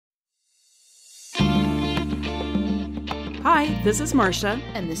Hi, this is Marsha.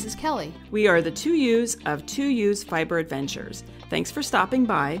 And this is Kelly. We are the 2U's of 2U's Fiber Adventures. Thanks for stopping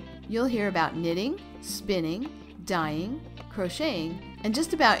by. You'll hear about knitting, spinning, dyeing, crocheting, and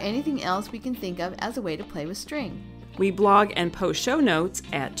just about anything else we can think of as a way to play with string. We blog and post show notes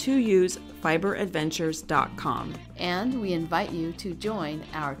at 2usfiberadventures.com. And we invite you to join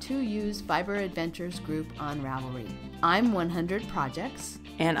our 2U's Fiber Adventures group on Ravelry. I'm 100 Projects.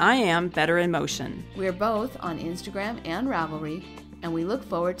 And I am Better in Motion. We're both on Instagram and Ravelry, and we look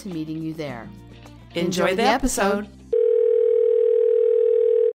forward to meeting you there. Enjoy the episode.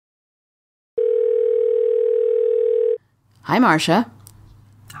 Hi, Marsha.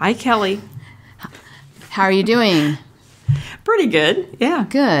 Hi, Kelly. How are you doing? Pretty good, yeah.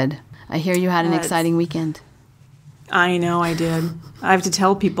 Good. I hear you had an exciting weekend. I know I did. I have to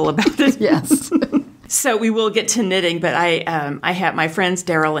tell people about it. Yes. So we will get to knitting, but I have my friends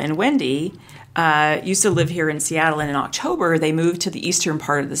Daryl and Wendy used to live here in Seattle, and in October they moved to the eastern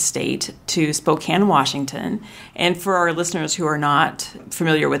part of the state, to Spokane, Washington. And for our listeners who are not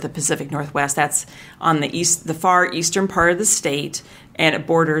familiar with the Pacific Northwest, that's on the far eastern part of the state, and it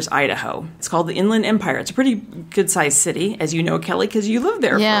borders Idaho. It's called the Inland Empire. It's a pretty good-sized city, as you know, Kelly, because you lived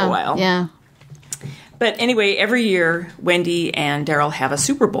there for a while. Yeah. But anyway, every year, Wendy and Daryl have a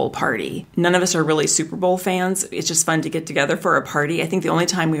Super Bowl party. None of us are really Super Bowl fans. It's just fun to get together for a party. I think the only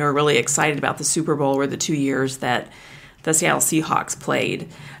time we were really excited about the Super Bowl were the 2 years that the Seattle Seahawks played.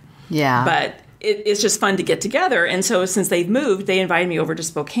 Yeah. But it's just fun to get together. And so since they've moved, they invited me over to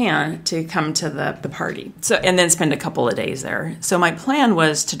Spokane to come to the party. And then spend a couple of days there. So my plan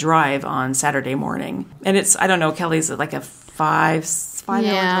was to drive on Saturday morning. And it's, I don't know, Kelly, is it like a 5-hour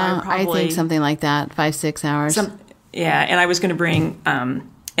drive, probably? I think something like that, 5-6 hours. And I was going to bring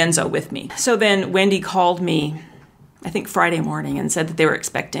Enzo with me. So then Wendy called me, I think Friday morning, and said that they were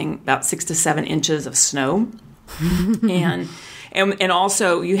expecting about 6 to 7 inches of snow. And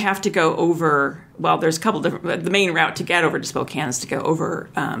also you have to go over, well, there's a couple different, the main route to get over to Spokane is to go over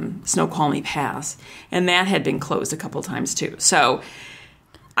Snoqualmie Pass. And that had been closed a couple times too. So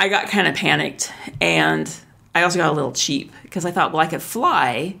I got kind of panicked, and I also got a little cheap because I thought, well, I could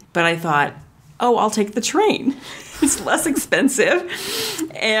fly, but I thought, oh, I'll take the train. It's less expensive.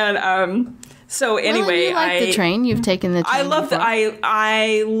 And so anyway, you like the train. You've taken the train. I love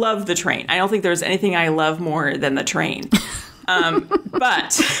the train. I don't think there's anything I love more than the train.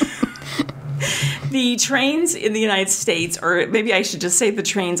 But the trains in the United States, or maybe I should just say the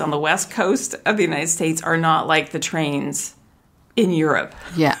trains on the west coast of the United States, are not like the trains in Europe.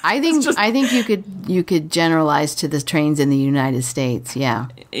 Yeah, I think you could generalize to the trains in the United States. Yeah,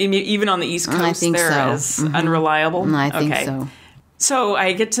 even on the East Coast, I think they're as unreliable. I think so. So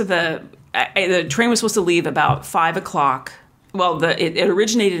I get to the train was supposed to leave about 5 o'clock. Well, it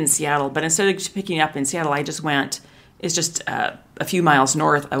originated in Seattle, but instead of picking up in Seattle, I just went. It's just a few miles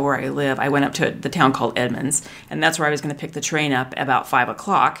north of where I live. I went up to the town called Edmonds, and that's where I was going to pick the train up about 5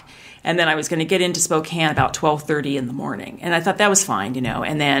 o'clock. And then I was going to get into Spokane about 12:30 in the morning. And I thought that was fine, you know.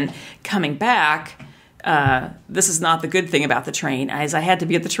 And then coming back, this is not the good thing about the train, as I had to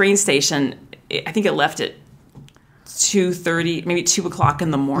be at the train station. I think it left at 2:30, maybe 2 o'clock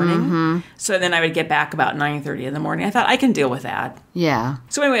in the morning. Mm-hmm. So then I would get back about 9:30 in the morning. I thought, I can deal with that. Yeah.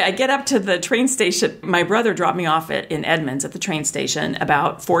 So anyway, I get up to the train station. My brother dropped me off in Edmonds at the train station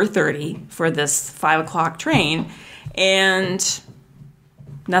about 4:30 for this 5 o'clock train. And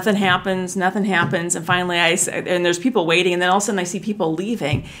nothing happens. And finally, and there's people waiting. And then all of a sudden, I see people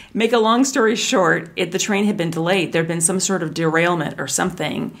leaving. Make a long story short, the train had been delayed. There had been some sort of derailment or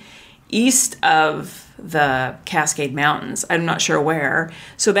something east of the Cascade Mountains. I'm not sure where.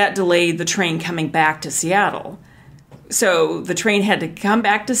 So that delayed the train coming back to Seattle. So the train had to come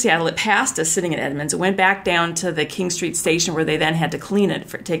back to Seattle. It passed us sitting in Edmonds. It went back down to the King Street station where they then had to clean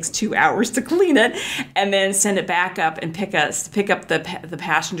it. It takes 2 hours to clean it, and then send it back up and pick up the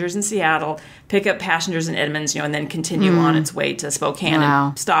passengers in Seattle, pick up passengers in Edmonds, and then continue on its way to Spokane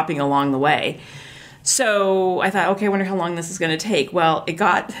and stopping along the way. So I thought, okay, I wonder how long this is going to take. Well, it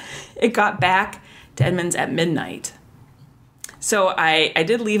got back to Edmonds at midnight. So I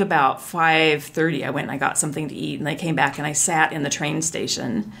did leave about 5:30. I went and I got something to eat, and I came back and I sat in the train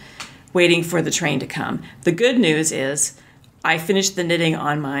station waiting for the train to come. The good news is I finished the knitting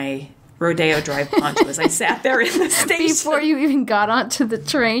on my Rodeo Drive Poncho as I sat there in the station. Before you even got onto the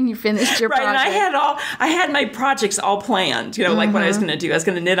train, you finished your project. Right, and I had my projects all planned, like what I was going to do. I was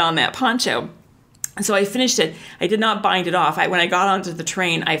going to knit on that poncho. So I finished it. I did not bind it off. When I got onto the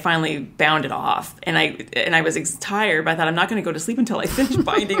train, I finally bound it off, and I was tired. But I thought, I'm not going to go to sleep until I finish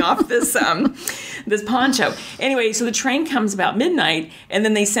binding off this poncho. Anyway, so the train comes about midnight, and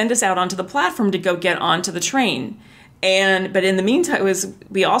then they send us out onto the platform to go get onto the train. But in the meantime,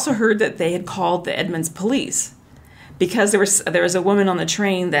 we also heard that they had called the Edmonds police because there was a woman on the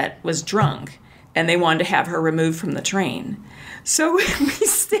train that was drunk, and they wanted to have her removed from the train. So we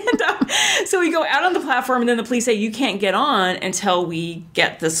stand up. So we go out on the platform, and then the police say, you can't get on until we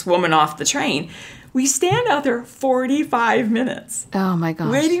get this woman off the train. We stand out there 45 minutes. Oh, my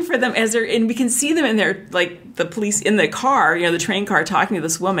gosh. Waiting for them and we can see them in there, like the police in the car, the train car, talking to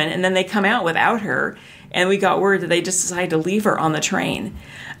this woman. And then they come out without her. And we got word that they just decided to leave her on the train.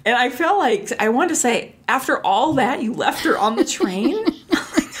 And I felt like, I wanted to say, after all that, you left her on the train?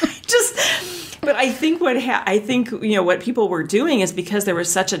 But I think what people were doing is because there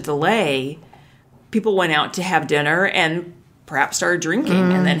was such a delay, people went out to have dinner and perhaps started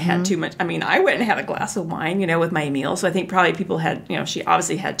drinking and then had too much. I mean, I went and had a glass of wine, with my meal. So I think probably people had, she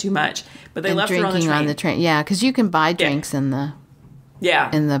obviously had too much. But they left her on the train. Yeah, because you can buy drinks in the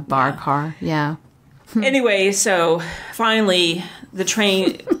bar car. Yeah. Anyway, so finally the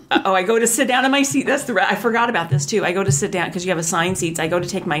train. I go to sit down in my seat. I forgot about this too. I go to sit down because you have assigned seats. I go to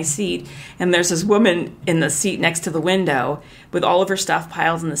take my seat, and there's this woman in the seat next to the window with all of her stuff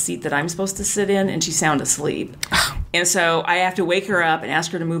piled in the seat that I'm supposed to sit in, and she's sound asleep. And so I have to wake her up and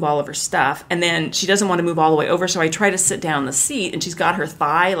ask her to move all of her stuff, and then she doesn't want to move all the way over. So I try to sit down in the seat, and she's got her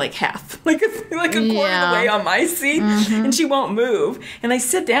thigh like half, like a quarter of the way on my seat, and she won't move. And I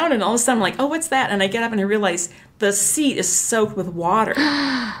sit down, and all of a sudden I'm like, oh, what's that? And I get up and I realize the seat is soaked with water.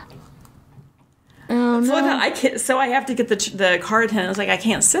 Oh, no. So I have to get the car attendant. I was like, I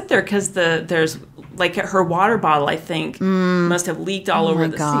can't sit there because there's like her water bottle, I think, must have leaked all over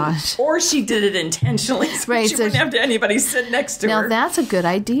the seat. Or she did it intentionally so she wouldn't have anybody sit next to her. Now that's a good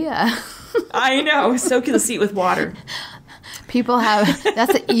idea. I know. Soak the seat with water.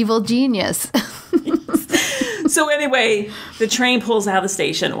 That's an evil genius. So anyway, the train pulls out of the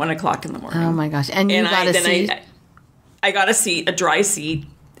station at 1 o'clock in the morning. Oh my gosh. And you got a seat? I got a seat, a dry seat.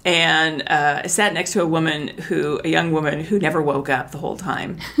 And I sat next to a young woman who never woke up the whole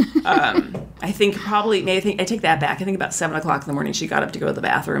time. I take that back. I think about 7 o'clock in the morning she got up to go to the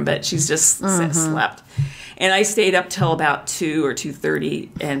bathroom, but she's just slept. And I stayed up till about 2 or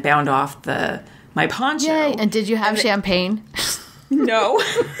 2:30 and bound off my poncho. Yay! And did you have champagne? No,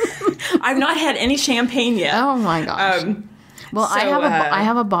 I've not had any champagne yet. Oh my gosh! I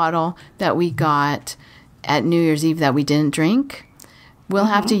have a bottle that we got at New Year's Eve that we didn't drink. We'll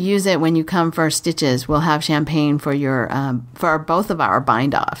have to use it when you come for stitches. We'll have champagne for for both of our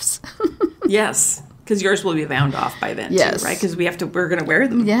bind-offs. Yes, because yours will be bound off by then, yes. Too, right? Because we're going to wear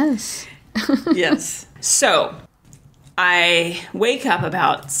them. Yes. Yes. So I wake up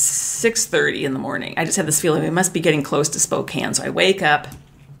about 6:30 in the morning. I just have this feeling we must be getting close to Spokane. So I wake up,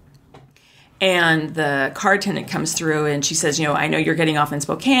 and the car attendant comes through, and she says, I know you're getting off in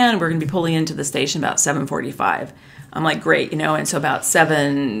Spokane. We're going to be pulling into the station about 7:45. I'm like, great, and so about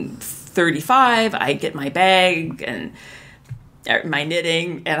 7:35, I get my bag and my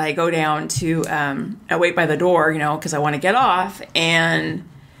knitting, and I go down to, I wait by the door, because I want to get off, and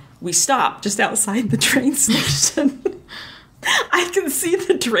we stop just outside the train station. I can see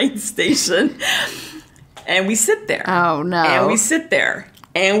the train station, and we sit there. Oh, no. And we sit there,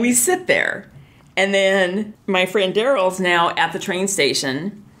 and we sit there, and then my friend Daryl's now at the train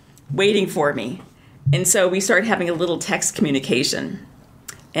station waiting for me. And so we start having a little text communication,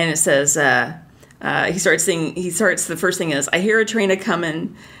 and it says, the first thing is, I hear a train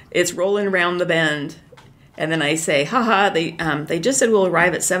a-coming, it's rolling around the bend. And then I say, haha, they just said we'll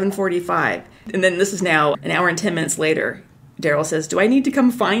arrive at 7:45. And then this is now an hour and 10 minutes later. Daryl says, do I need to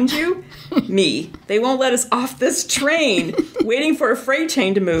come find you? Me, they won't let us off this train, waiting for a freight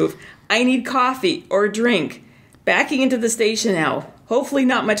train to move. I need coffee or a drink. Backing into the station now. Hopefully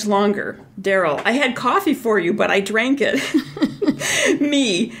not much longer. Daryl, I had coffee for you, but I drank it.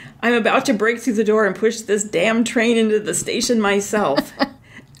 Me, I'm about to break through the door and push this damn train into the station myself.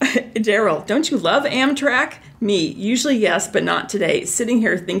 Daryl, don't you love Amtrak? Me, usually yes, but not today. Sitting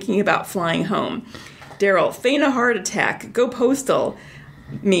here thinking about flying home. Daryl, feign a heart attack. Go postal.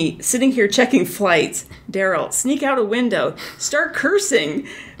 Me, sitting here checking flights. Daryl, sneak out a window. Start cursing.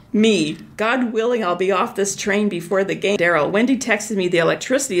 Me, God willing, I'll be off this train before the game. Daryl, Wendy texted me the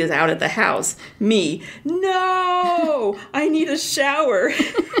electricity is out at the house. Me, no, I need a shower.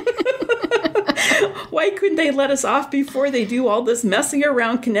 Why couldn't they let us off before they do all this messing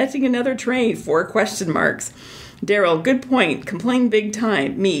around connecting another train? 4 question marks. Daryl, good point. Complain big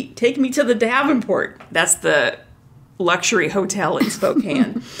time. Me, take me to the Davenport. That's the luxury hotel in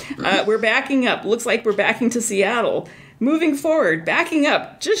Spokane. We're backing up. Looks like we're backing to Seattle. Moving forward, backing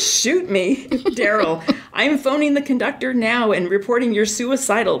up, just shoot me. Daryl, I'm phoning the conductor now and reporting you're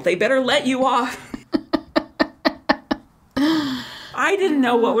suicidal. They better let you off. I didn't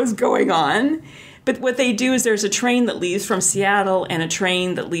know what was going on. But what they do is there's a train that leaves from Seattle and a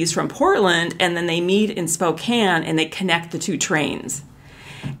train that leaves from Portland, and then they meet in Spokane and they connect the two trains.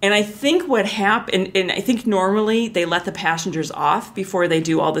 And I think what happened, and I think normally they let the passengers off before they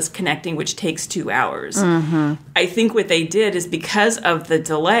do all this connecting, which takes 2 hours. Mm-hmm. I think what they did is because of the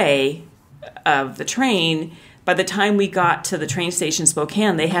delay of the train, by the time we got to the train station in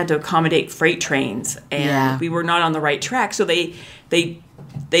Spokane, they had to accommodate freight trains, and we were not on the right track. So they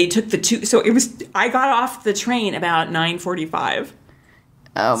took the two. So it was. I got off the train about 9:45.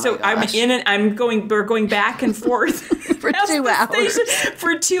 Oh my so gosh. I'm in it. We're going back and forth for 2 hours.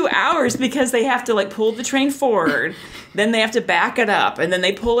 For 2 hours because they have to like pull the train forward, then they have to back it up, and then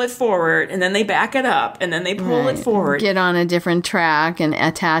they pull it forward, and then they back it up, and then they pull it forward. Get on a different track and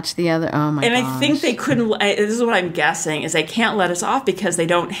attach the other. Oh my! And I think they couldn't. This is what I'm guessing is they can't let us off because they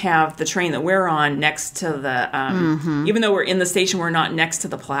don't have the train that we're on next to the. Even though we're in the station, we're not next to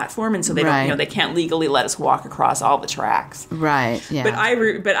the platform, and so they don't. They can't legally let us walk across all the tracks. Right. Yeah.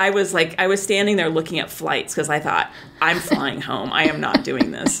 But I was standing there looking at flights because I thought I'm flying home. I am not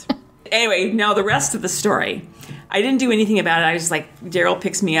doing this. Anyway, now the rest of the story. I didn't do anything about it. I was like, Daryl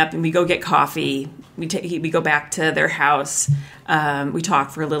picks me up and we go get coffee. We go back to their house. We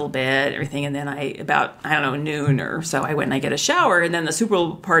talk for a little bit, everything, and then about noon or so, I went and I get a shower, and then the Super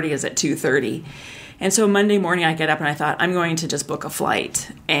Bowl party is at 2:30. And so Monday morning I get up and I thought, I'm going to just book a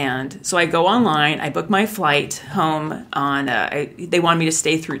flight. And so I go online, I book my flight home on, they wanted me to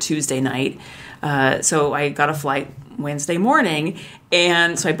stay through Tuesday night. So I got a flight Wednesday morning.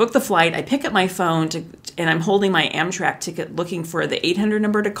 And so I booked the flight, I pick up my phone and I'm holding my Amtrak ticket looking for the 800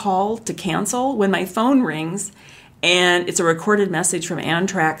 number to call to cancel when my phone rings. And it's a recorded message from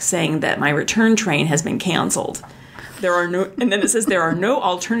Amtrak saying that my return train has been canceled. And then it says there are no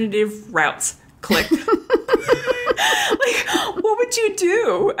alternative routes. Click. Like, what would you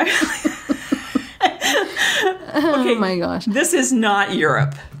do? Oh my gosh. This is not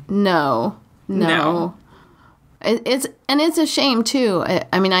Europe. No. It's a shame too.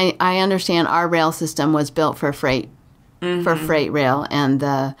 I mean, I understand our rail system was built for freight, for freight rail, and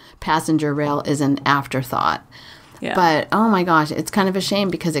the passenger rail is an afterthought. Yeah. But oh my gosh, it's kind of a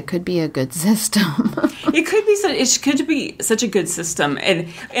shame because it could be a good system. It could be such a good system, and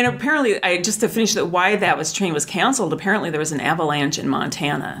apparently, just to finish that, why that train was canceled. Apparently, there was an avalanche in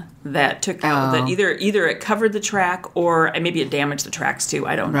Montana that took out that either it covered the track or maybe it damaged the tracks too.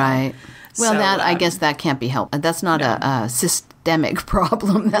 I don't know. Right. Well, I guess that can't be helped. That's not a systemic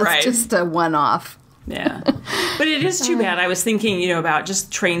problem. That's just a one-off. Yeah. But it is too bad. I was thinking, about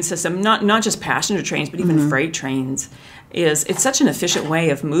just train system, not just passenger trains, but even freight trains. It's such an efficient way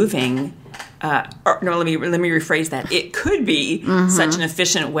of moving. Let me rephrase that. It could be such an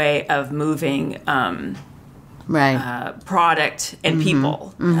efficient way of moving product and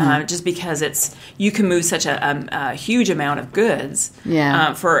people, just because you can move such a huge amount of goods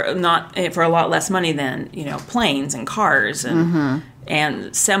for a lot less money than planes and cars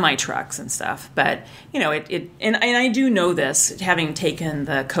and semi-trucks and stuff. But and I do know this, having taken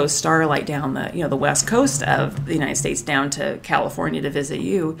the Coast Starlight down the west coast of the United States down to California to visit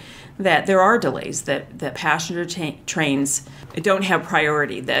you, that there are delays, that passenger trains don't have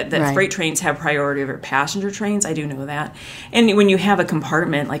priority, that freight trains have priority over passenger trains. I do know that. And when you have a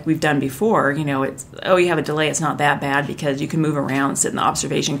compartment like we've done before, it's, you have a delay, it's not that bad because you can move around, sit in the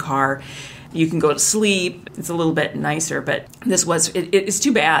observation car. You can go to sleep. It's a little bit nicer, but it's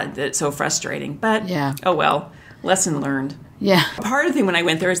too bad that it's so frustrating. But, oh well, lesson learned. Yeah. Part of the thing when I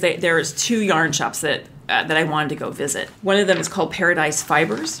went there is there was 2 yarn shops that I wanted to go visit. One of them is called Paradise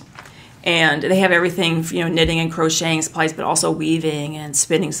Fibers, and they have everything, knitting and crocheting supplies, but also weaving and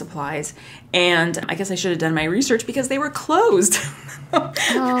spinning supplies. And I guess I should have done my research because they were closed.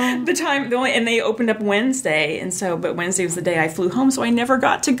 And they opened up Wednesday, but Wednesday was the day I flew home, so I never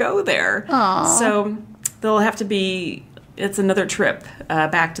got to go there. Aww. So there'll have to be, it's another trip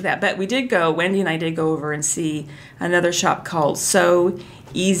back to that. But we did go, Wendy and I did go over and see another shop called So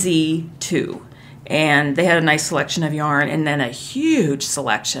Easy 2. And they had a nice selection of yarn and then a huge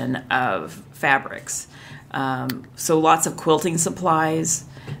selection of fabrics. So lots of quilting supplies.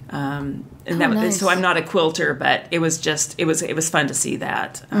 Nice. So I'm not a quilter, but it was fun to see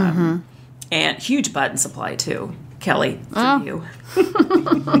that. And huge button supply too. Kelly, for you.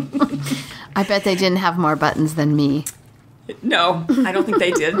 I bet they didn't have more buttons than me. No, I don't think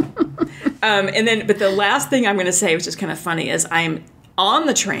they did. But the last thing I'm going to say, which is kind of funny, is I'm on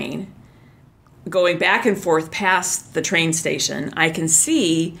the train going back and forth past the train station. I can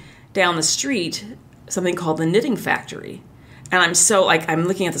see down the street something called the Knitting Factory. And I'm so, like, I'm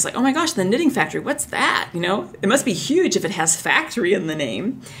looking at this like, oh my gosh, the knitting factory, what's that? You know, it must be huge if it has factory in the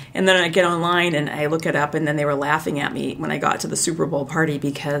name. And then I get online and I look it up, and then they were laughing at me when I got to the Super Bowl party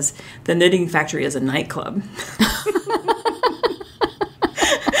because the knitting factory is a nightclub.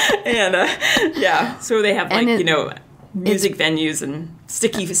 And yeah, so they have like, music venues and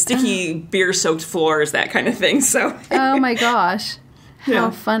sticky beer-soaked floors, that kind of thing. So oh my gosh.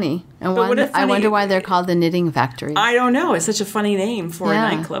 How funny. And I wonder why they're called the Knitting Factory. I don't know. It's such a funny name for a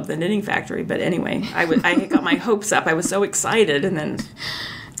nightclub, the Knitting Factory. But anyway, I got my hopes up. I was so excited, and then...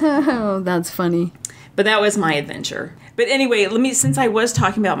 Oh, that's funny. But that was my adventure. But anyway, since I was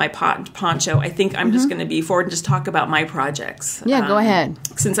talking about my poncho, I think I'm just going to be forward and just talk about my projects. Yeah, go ahead.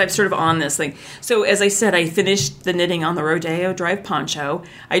 Since I'm sort of on this thing. So as I said, I finished the knitting on the Rodeo Drive Poncho.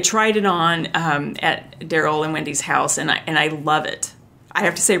 I tried it on at Daryl and Wendy's house, and I love it. I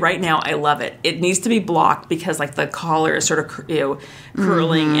have to say right now, I love it. It needs to be blocked because like the collar is sort of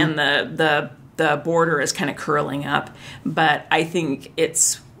curling and the border is kind of curling up. But I think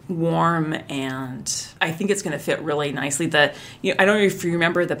it's warm and I think it's going to fit really nicely. I don't know if you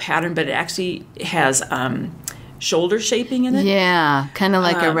remember the pattern, but it actually has shoulder shaping in it. Yeah, kind of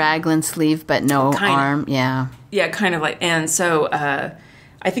like a raglan sleeve, but no arm. Yeah, kind of like. And so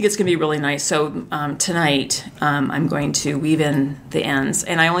I think it's going to be really nice. So tonight I'm going to weave in the ends,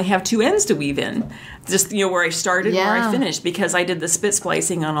 and I only have 2 ends to weave in. Just where I started, where I finished, because I did the spit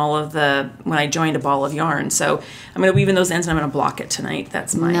splicing on all of when I joined a ball of yarn. So I'm going to weave in those ends, and I'm going to block it tonight.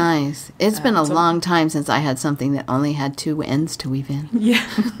 That's my nice. It's been a long time since I had something that only had 2 ends to weave in. Yeah.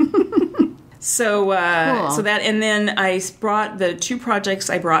 So cool. So that, and then I brought the 2 projects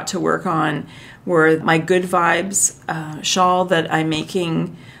I brought to work on were my Good Vibes shawl that I'm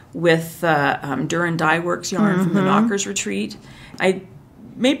making with Duran Dye Works yarn from the Knockers Retreat. I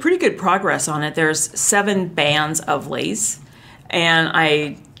made pretty good progress on it. There's 7 bands of lace, and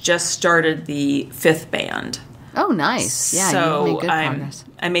I just started the 5th band. Oh, nice. Yeah, so you made good progress.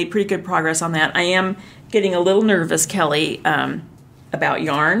 I made pretty good progress on that. I am getting a little nervous, Kelly, about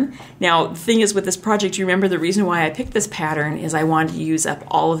yarn. Now, the thing is with this project, you remember the reason why I picked this pattern is I wanted to use up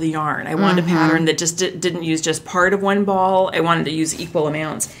all of the yarn. I wanted a pattern that just didn't use just part of one ball. I wanted to use equal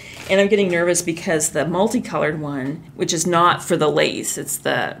amounts. And I'm getting nervous because the multicolored one, which is not for the lace, it's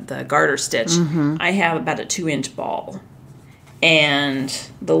the garter stitch, I have about a 2-inch ball. And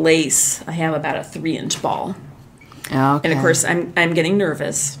the lace, I have about a 3-inch ball. Okay. And of course, I'm getting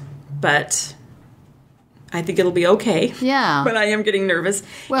nervous, but I think it'll be okay. Yeah. But I am getting nervous.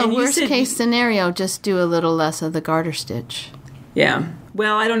 Well, and worst case scenario, just do a little less of the garter stitch. Yeah.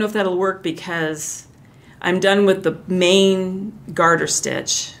 Well, I don't know if that'll work because I'm done with the main garter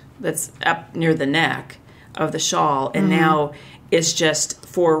stitch that's up near the neck of the shawl, and now it's just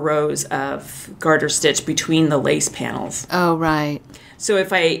 4 rows of garter stitch between the lace panels. Oh, right. So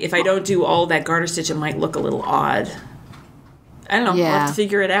if I don't do all that garter stitch, it might look a little odd. I don't know. Yeah. We'll have to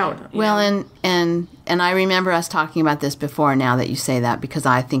figure it out. Well, and I remember us talking about this before now that you say that, because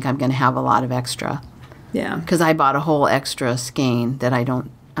I think I'm going to have a lot of extra. Yeah. Because I bought a whole extra skein that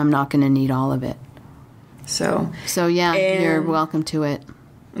I'm not going to need all of it. So yeah, you're welcome to it.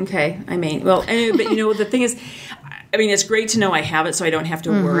 Okay. I mean, well, anyway, but the thing is, I mean, it's great to know I have it so I don't have to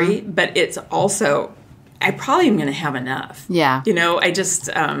worry, but it's also, I probably am going to have enough. Yeah. I just,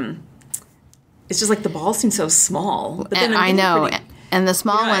 it's just like the balls seem so small. But then I know. And the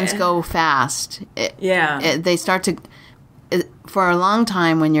small ones go fast. They start to, for a long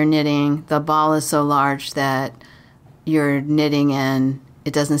time when you're knitting, the ball is so large that you're knitting and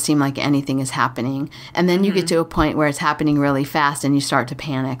it doesn't seem like anything is happening. And then you get to a point where it's happening really fast and you start to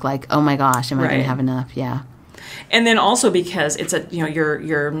panic, like, oh my gosh, am I going to have enough? Yeah. And then also because it's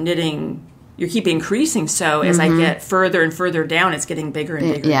you're knitting, you keep increasing. So as I get further and further down, it's getting bigger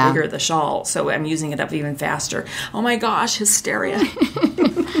and bigger and bigger, the shawl. So I'm using it up even faster. Oh my gosh, hysteria.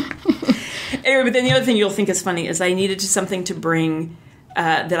 Anyway, but then the other thing you'll think is funny is I needed something to bring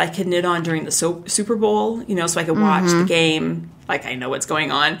that I could knit on during the Super Bowl, so I could watch the game, like I know what's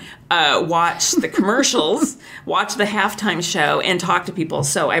going on, watch the commercials, watch the halftime show, and talk to people.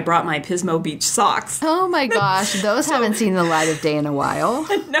 So I brought my Pismo Beach socks. Oh my gosh, those haven't seen the light of day in a while.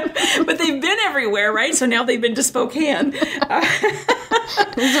 No, but they've been everywhere, right? So now they've been to Spokane.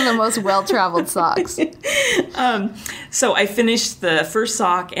 Those are the most well-traveled socks. So I finished the first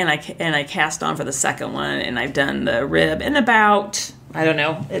sock, and I cast on for the second one, and I've done the rib in about, I don't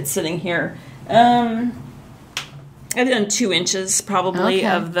know, it's sitting here. I've done 2 inches probably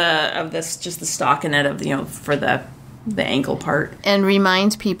of this, just the stockinette of for the ankle part. And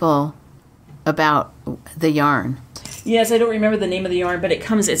reminds people about the yarn. Yes, I don't remember the name of the yarn, but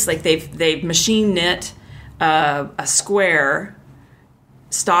it's like they've machine knit a square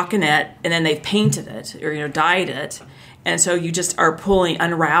stockinette, and then they've painted it or dyed it, and so you just are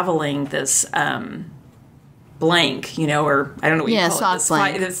unraveling this blank, or I don't know what you call it.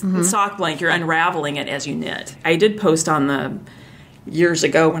 Blank. This sock blank. You're unraveling it as you knit. I did post on years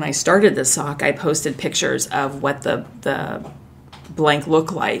ago when I started this sock. I posted pictures of what the blank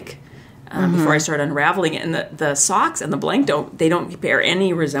looked like before I started unraveling it, and the socks and the blank don't bear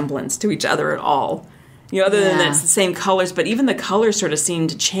any resemblance to each other at all. Other than that it's the same colors, but even the colors sort of seem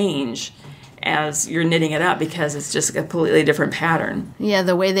to change as you're knitting it up because it's just a completely different pattern. Yeah,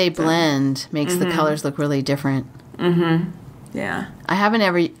 the way they blend makes the colors look really different. Mm-hmm. Yeah. I haven't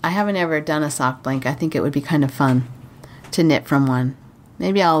ever done a sock blank. I think it would be kind of fun to knit from one.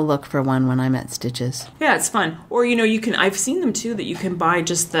 Maybe I'll look for one when I'm at Stitches. Yeah, it's fun. Or, you can, I've seen them too, that you can buy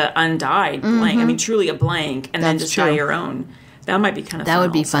just the undyed blank. I mean, truly a blank, and then just dye your own. That might be kind of fun. That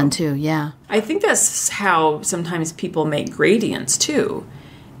would be fun too, yeah. I think that's how sometimes people make gradients too,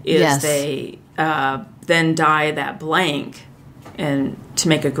 is they then dye that blank and to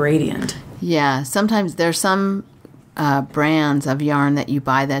make a gradient. Yeah, sometimes there's some brands of yarn that you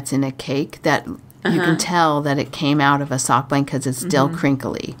buy that's in a cake that you can tell that it came out of a sock blank because it's still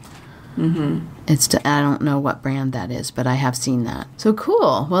crinkly. Mm-hmm. I don't know what brand that is, but I have seen that. So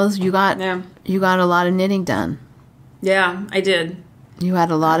cool. Well, you got a lot of knitting done. Yeah, I did. You had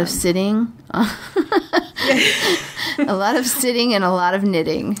a lot of sitting. A lot of sitting and a lot of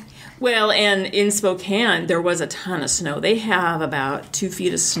knitting. Well, and in Spokane, there was a ton of snow. They have about 2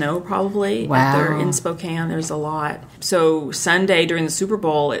 feet of snow probably. Wow. In Spokane, there's a lot. So Sunday during the Super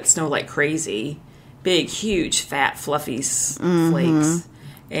Bowl, it snowed like crazy. Big, huge, fat, fluffy flakes.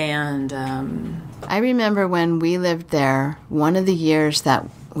 And I remember when we lived there, one of the years that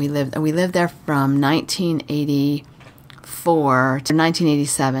we lived there from 1984 to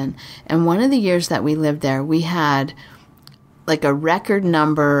 1987. And one of the years that we lived there, we had like a record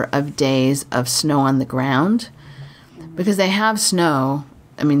number of days of snow on the ground because they have snow.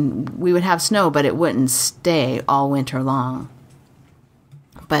 I mean, we would have snow, but it wouldn't stay all winter long.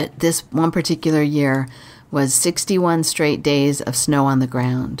 But this one particular year was 61 straight days of snow on the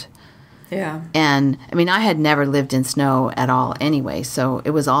ground. Yeah. And I mean, I had never lived in snow at all anyway, so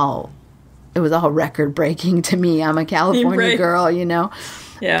it was all record breaking to me. I'm a California girl,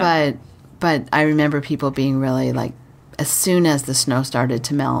 Yeah. But I remember people being really like, as soon as the snow started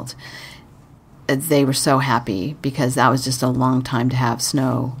to melt, they were so happy because that was just a long time to have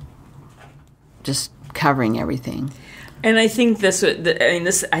snow just covering everything. And I think this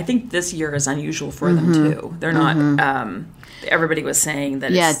year is unusual for them too. They're not. Everybody was saying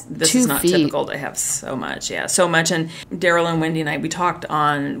that this is not typical to have so much. Yeah, so much. And Daryl and Wendy and I, we talked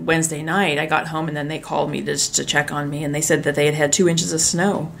on Wednesday night. I got home and then they called me just to check on me, and they said that they had 2 inches of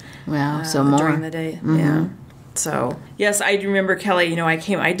snow. Wow, so more during the day. Mm-hmm. Yeah. So yes, I remember, Kelly.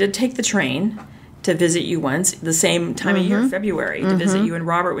 I did take the train to visit you once, the same time of year, February, to visit you and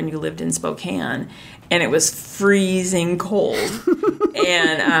Robert when you lived in Spokane, and it was freezing cold.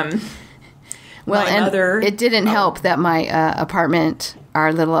 And it didn't help that my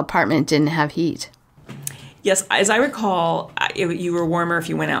our little apartment, didn't have heat. Yes, as I recall, you were warmer if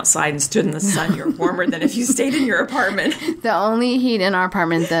you went outside and stood in the sun. You were warmer than if you stayed in your apartment. The only heat in our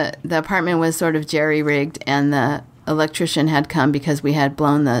apartment, the apartment was sort of jerry-rigged, and the electrician had come because we had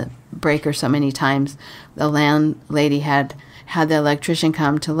blown the breaker so many times. The landlady had the electrician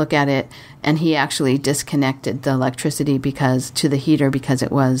come to look at it, and he actually disconnected the electricity to the heater because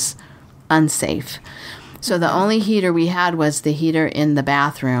it was unsafe. So the only heater we had was the heater in the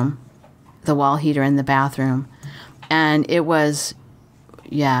bathroom, the wall heater in the bathroom, and it was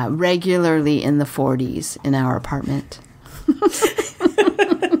regularly in the 40s in our apartment.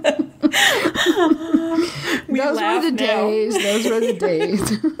 Those were the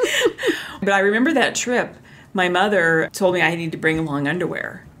days. But I remember that trip. My mother told me I need to bring long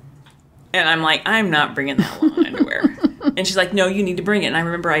underwear. And I'm like, I'm not bringing that long underwear. And she's like, no, you need to bring it. And I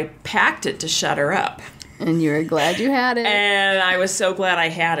remember I packed it to shut her up. And you were glad you had it. And I was so glad I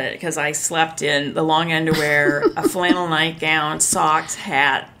had it because I slept in the long underwear, a flannel nightgown, socks,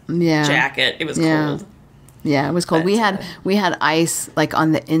 hat, jacket. It was cold. Yeah, it was cold. But we had ice like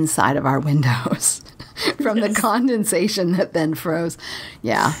on the inside of our windows from the condensation that then froze.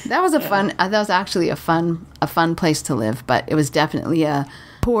 Yeah, that was that was actually a fun place to live, but it was definitely a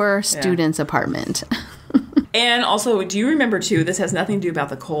poor student's apartment. And also, do you remember, too, this has nothing to do about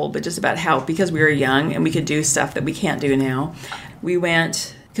the cold, but just about how, because we were young and we could do stuff that we can't do now, we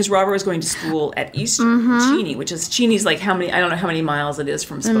went, because Robert was going to school at Eastern, Cheney, Cheney's like I don't know how many miles it is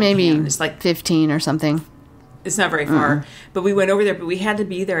from Spokane. Maybe it's like 15 or something. It's not very far. But we went over there, but we had to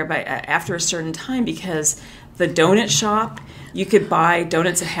be there by after a certain time because the donut shop, you could buy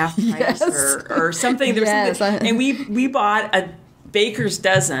donuts at half price or something. There was something. And we bought a baker's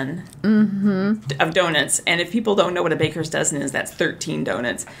dozen of donuts. And if people don't know what a baker's dozen is, that's 13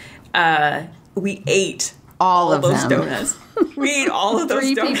 donuts. We ate all of those donuts. We ate all of those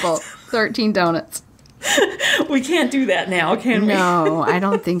 3 donuts. people, 13 donuts. We can't do that now, can we? No, I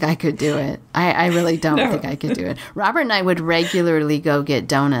don't think I could do it. I really don't think I could do it. Robert and I would regularly go get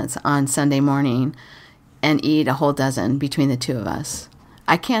donuts on Sunday morning and eat a whole dozen between the two of us.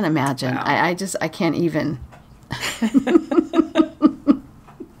 I can't imagine. Wow. I can't even.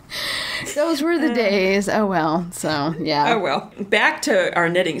 Those were the days. Oh, well. So, yeah. Oh, well. Back to our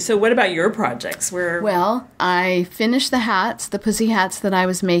knitting. So what about your projects? Well, I finished the hats, the pussy hats that I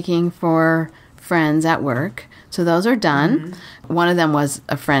was making for friends at work. So those are done. One of them was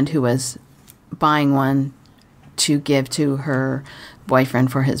a friend who was buying one to give to her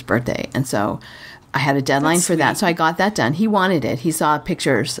boyfriend for his birthday. And so I had a deadline for that. So I got that done. He wanted it. He saw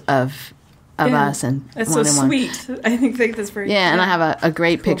pictures of us and that's so sweet. I think that's very cute. And I have a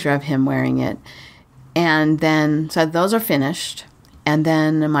great picture of him wearing it. And then, so those are finished. And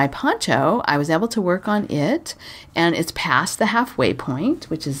then my poncho, I was able to work on it, and it's past the halfway point,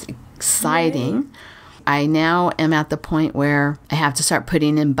 which is exciting. Yay. I now am at the point where I have to start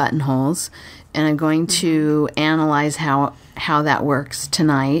putting in buttonholes, and I'm going to analyze how that works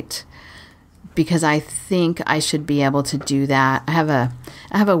tonight, because I think I should be able to do that. I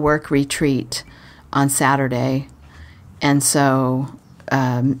have a work retreat on Saturday, and so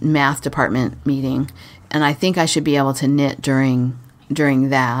math department meeting, and I think I should be able to knit during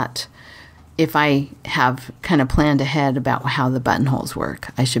that. If I have kind of planned ahead about how the buttonholes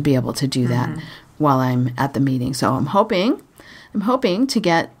work, I should be able to do that while I'm at the meeting. So I'm hoping to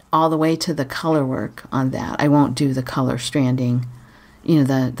get all the way to the color work on that. I won't do the color stranding,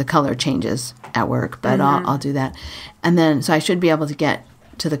 the color changes at work, but I'll do that. And then, so I should be able to get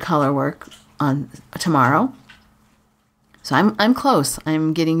to the color work on tomorrow. So I'm close.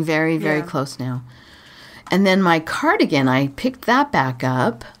 I'm getting very, very close now. And then my cardigan, I picked that back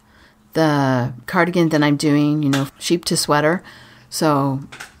up. The cardigan that I'm doing, sheep to sweater. So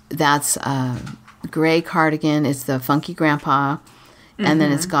that's a gray cardigan. It's the Funky Grandpa. And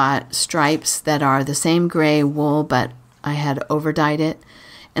then it's got stripes that are the same gray wool, but I had over-dyed it.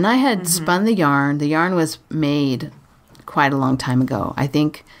 And I had spun the yarn. The yarn was made quite a long time ago. I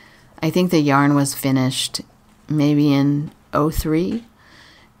think the yarn was finished maybe in 2003.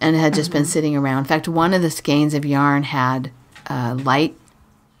 And it had just been sitting around. In fact, one of the skeins of yarn had light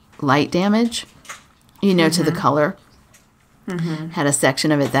damage, to the color. Had a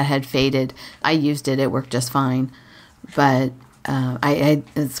section of it that had faded. I used it. It worked just fine. But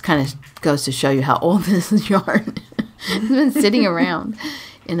it's kind of goes to show you how old this yarn has been sitting around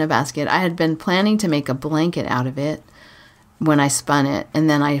in a basket. I had been planning to make a blanket out of it when I spun it. And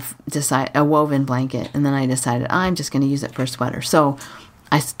then I decided, a woven blanket. And then I decided I'm just going to use it for a sweater. So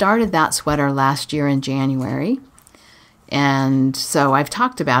I started that sweater last year in January, and so I've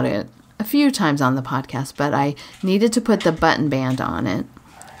talked about it a few times on the podcast, but I needed to put the button band on it.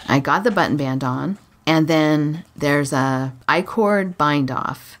 I got the button band on, and then there's a I-cord bind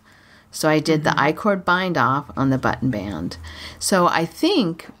off. So I did the I-cord bind off on the button band. So I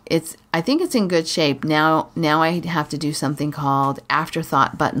think it's in good shape. Now I have to do something called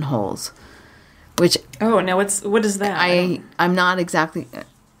afterthought buttonholes. Which what is that? I'm not exactly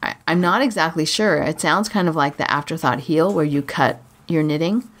sure. It sounds kind of like the afterthought heel where you cut your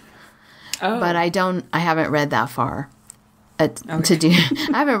knitting. Oh. But I haven't read that far to do.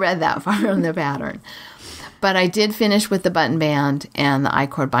 I haven't read that far on the pattern. But I did finish with the button band and the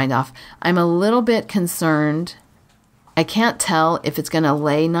I-cord bind off. I'm a little bit concerned. I can't tell if it's going to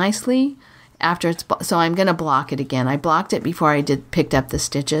lay nicely after it's, so I'm going to block it again. I blocked it before I picked up the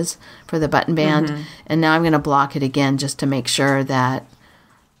stitches for the button band, and now I'm going to block it again just to make sure that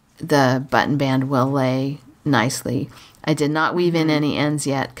the button band will lay nicely. I did not weave in any ends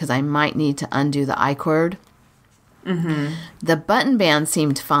yet because I might need to undo the I-cord. The button band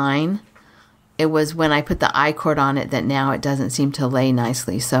seemed fine. It was when I put the I-cord on it that now it doesn't seem to lay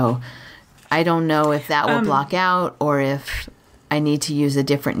nicely. So I don't know if that will block out or if I need to use a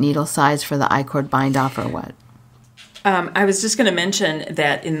different needle size for the I-cord bind off or what. I was just going to mention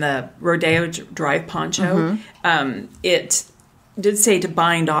that in the Rodeo Drive Poncho, it did say to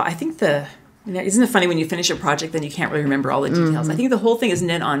bind off. I think isn't it funny when you finish a project then you can't really remember all the details? I think the whole thing is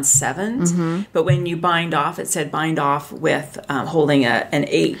knit on 7s, but when you bind off, it said bind off with holding an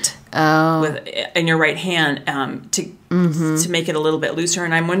 8 in your right hand to make it a little bit looser.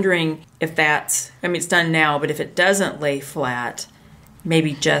 And I'm wondering if that's, I mean, it's done now, but if it doesn't lay flat,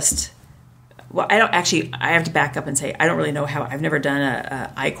 maybe just, well, I have to back up and say, I don't really know how, I've never done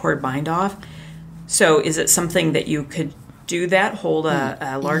a I-cord bind off. So is it something that you could do that, hold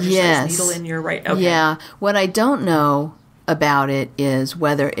a larger size needle in your right? Okay. Yeah. What I don't know about it is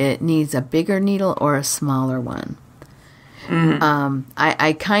whether it needs a bigger needle or a smaller one. Mm-hmm.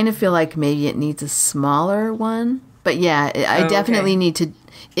 I kind of feel like maybe it needs a smaller one, but yeah, I definitely need to,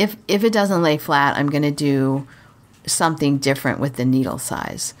 if it doesn't lay flat, I'm going to do something different with the needle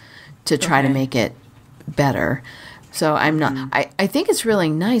size to try to make it better. So I'm not, I think it's really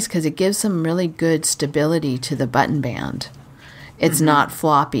nice because it gives some really good stability to the button band. It's not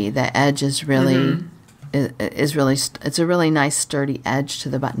floppy. The edge is really, it's a really nice sturdy edge to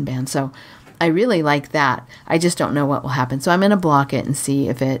the button band. So I really like that. I just don't know what will happen. So I'm going to block it and see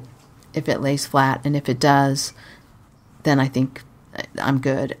if it lays flat. And if it does, then I think I'm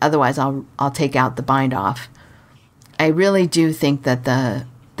good. Otherwise, I'll take out the bind off. I really do think that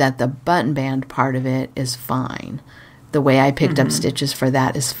the button band part of it is fine. The way I picked up stitches for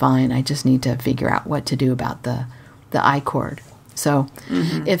that is fine. I just need to figure out what to do about the I-cord. So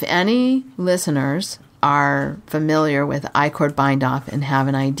if any listeners are familiar with I-cord bind off and have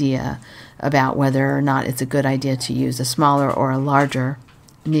an idea about whether or not it's a good idea to use a smaller or a larger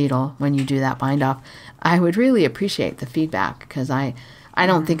needle when you do that bind off, I would really appreciate the feedback because I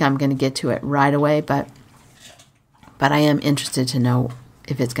don't think I'm going to get to it right away, but I am interested to know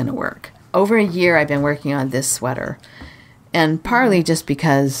if it's going to work. Over a year I've been working on this sweater, and partly just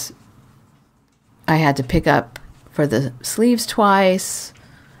because I had to pick up for the sleeves twice.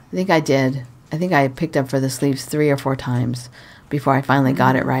 I think I picked up for the sleeves 3 or 4 times before I finally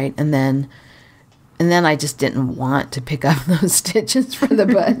got it right. And then I just didn't want to pick up those stitches for the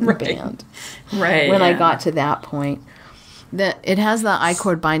button band. Right. When I got to that point. It has the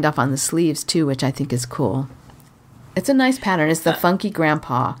I-cord bind off on the sleeves too, which I think is cool. It's a nice pattern. It's the Funky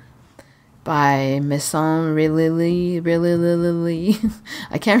Grandpa by Maison Rililie.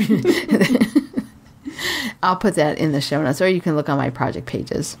 I can't remember. I'll put that in the show notes, or you can look on my project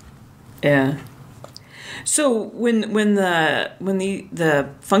pages. Yeah. So when the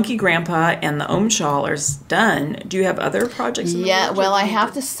Funky Grandpa and the Om shawl are done, do you have other projects? Yeah. Well, I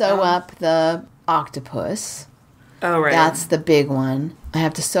have to sew up the octopus. Oh, right. That's the big one. I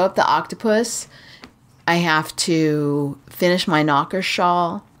have to sew up the octopus. I have to finish my knocker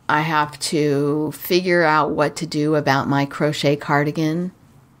shawl. I have to figure out what to do about my crochet cardigan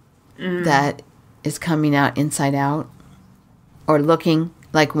that is coming out inside out, or looking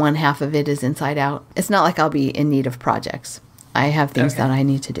like one half of it is inside out. It's not like I'll be in need of projects. I have things that I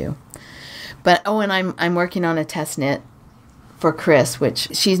need to do. But, and I'm working on a test knit for Chris, which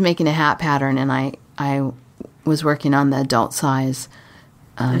she's making a hat pattern, and I was working on the adult size.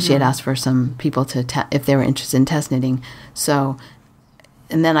 She had asked for some people to if they were interested in test knitting. So,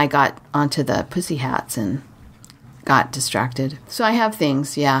 and then I got onto the pussy hats and got distracted. So I have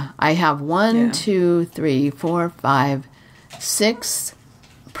things, I have 1, 2, 3, 4, 5, 6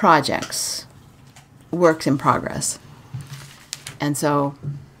 projects, works in progress. And so,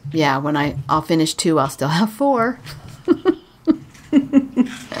 when I'll finish 2, I'll still have 4.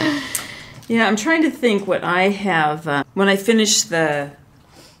 I'm trying to think what I have. When I finish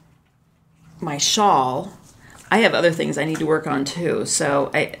my shawl, I have other things I need to work on too. So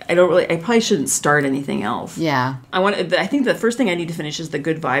I probably shouldn't start anything else. Yeah. I think the first thing I need to finish is the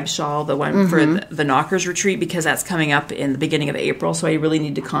Good Vibes shawl, the one for the Knockers retreat, because that's coming up in the beginning of April. So I really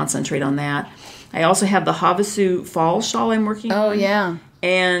need to concentrate on that. I also have the Havasu fall shawl I'm working on. Oh, yeah.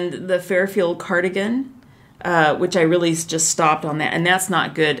 And the Fairfield cardigan, which I really just stopped on that. And that's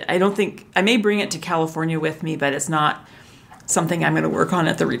not good. I may bring it to California with me, but it's not something I'm going to work on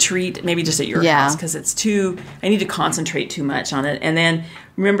at the retreat, maybe just at your house, because I need to concentrate too much on it. And then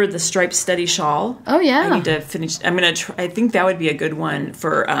remember the striped study shawl. Oh, yeah. I need to finish. I'm going to I think that would be a good one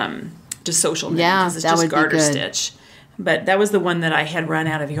for just social knitting, because it's just garter stitch. But that was the one that I had run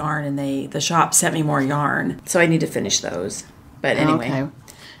out of yarn, and the shop sent me more yarn. So I need to finish those. But anyway,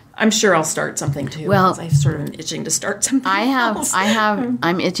 I'm sure I'll start something too. Well, I sort of am itching to start something else.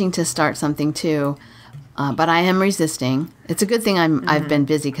 I'm itching to start something too. But I am resisting. It's a good thing I've been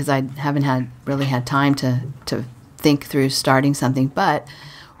busy, because I haven't really had time to think through starting something. But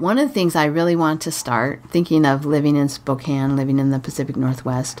one of the things I really want to start, thinking of living in Spokane, living in the Pacific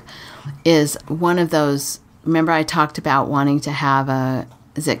Northwest, is one of those. Remember I talked about wanting to have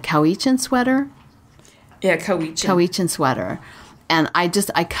is it Cowichan sweater? Yeah, Cowichan. Cowichan sweater. And I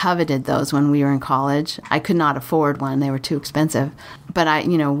coveted those when we were in college. I could not afford one. They were too expensive. But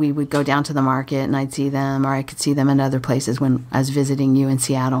we would go down to the market and I'd see them, or I could see them in other places when I was visiting you in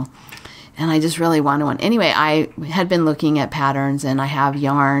Seattle. And I just really wanted one. Anyway, I had been looking at patterns, and I have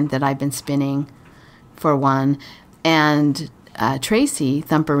yarn that I've been spinning for one. And Tracy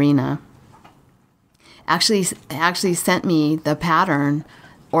Thumperina actually sent me the pattern,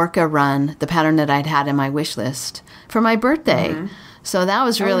 Orca Run, the pattern that I'd had in my wish list for my birthday. Mm-hmm. So that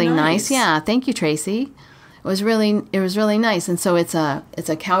was really nice. Yeah, thank you, Tracy. It was really nice. And so it's a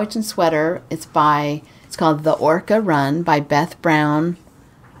Cowichan sweater. It's called The Orca Run by Beth Brown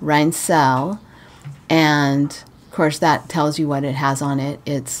Reinsell. And of course that tells you what it has on it.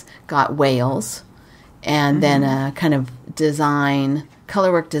 It's got whales and then a kind of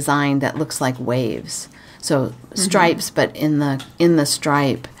colorwork design that looks like waves. So stripes, but in the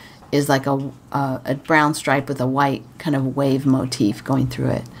stripe is like a brown stripe with a white kind of wave motif going through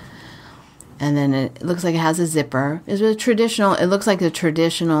it. And then it looks like it has a zipper. It looks like the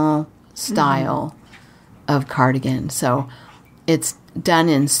traditional style of cardigan. So it's done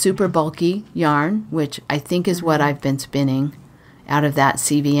in super bulky yarn, which I think is what I've been spinning out of that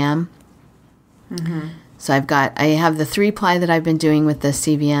CVM. Mm-hmm. So I have the 3-ply that I've been doing with the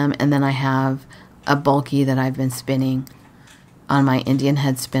CVM, and then I have a bulky that I've been spinning on my Indian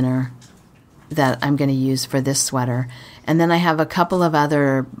head spinner that I'm going to use for this sweater. And then I have a couple of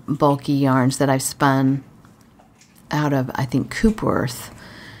other bulky yarns that I've spun out of, I think, Coopworth,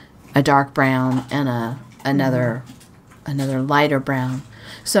 a dark brown and another lighter brown.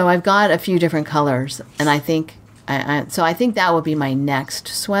 So I've got a few different colors, and I think that will be my next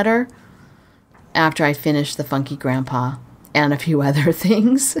sweater after I finish the Funky Grandpa and a few other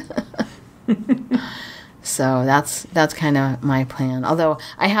things. So that's kind of my plan. Although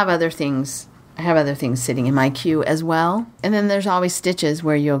I have other things sitting in my queue as well. And then there's always stitches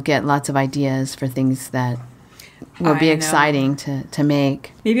where you'll get lots of ideas for things that will be exciting to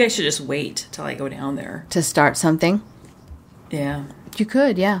make. Maybe I should just wait till I go down there to start something. Yeah. You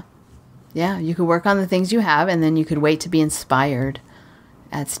could, yeah. Yeah, you could work on the things you have, and then you could wait to be inspired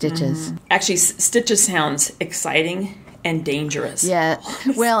at Stitches. Mm-hmm. Actually, Stitches sounds exciting and dangerous. Yeah.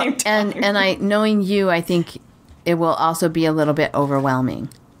 Well, and I knowing you, I think it will also be a little bit overwhelming.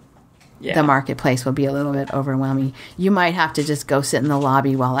 Yeah. The marketplace will be a little bit overwhelming. You might have to just go sit in the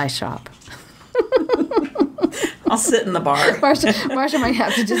lobby while I shop. I'll sit in the bar. Marsha might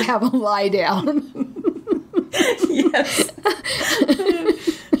have to just have a lie down. Yes.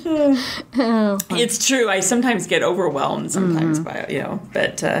 It's true. I sometimes get overwhelmed by but yeah.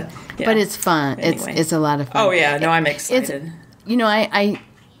 But it's fun. Anyway. It's a lot of fun. Oh yeah, no, I'm excited. I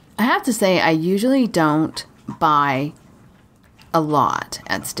have to say I usually don't buy a lot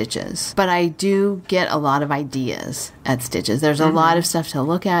at Stitches, but I do get a lot of ideas at Stitches. There's a lot of stuff to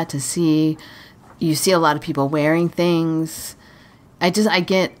look at, to see. You see a lot of people wearing things. I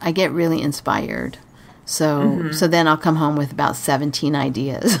get really inspired. So then I'll come home with about 17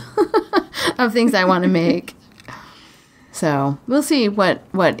 ideas of things I want to make. So we'll see what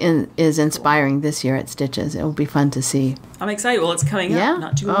is inspiring this year at Stitches. It will be fun to see. I'm excited. Well, it's coming up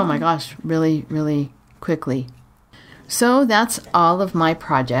not too long. Oh my gosh, really, really quickly. So that's all of my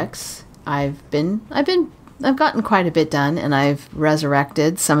projects. I've gotten quite a bit done, and I've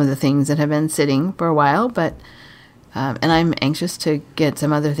resurrected some of the things that have been sitting for a while, but and I'm anxious to get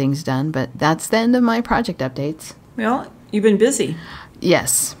some other things done, but that's the end of my project updates. Well, you've been busy.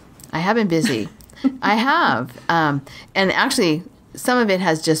 Yes, I have been busy. I have. And actually, some of it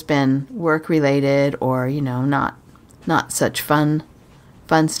has just been work-related or, not such fun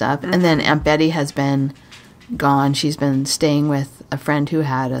stuff. And then Aunt Betty has been gone. She's been staying with a friend who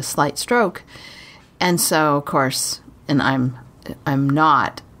had a slight stroke. And so, of course, and I'm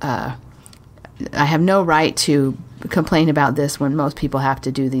not... I have no right to complain about this when most people have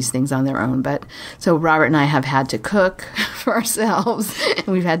to do these things on their own. But so Robert and I have had to cook for ourselves, and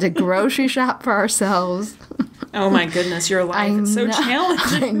we've had to grocery shop for ourselves. Oh my goodness, your life is so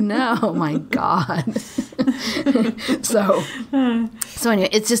challenging. I know, my God. So anyway,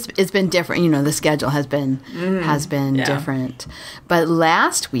 it's been different. The schedule has been different. But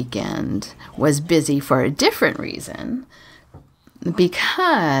last weekend was busy for a different reason,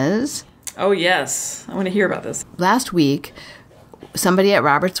 because... Oh, yes. I want to hear about this. Last week, somebody at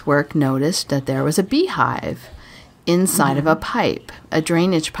Robert's work noticed that there was a beehive inside of a pipe, a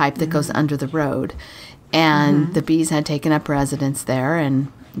drainage pipe that goes under the road. And the bees had taken up residence there,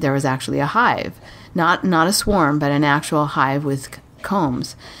 and there was actually a hive. Not a swarm, but an actual hive with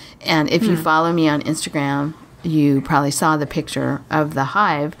combs. And if you follow me on Instagram, you probably saw the picture of the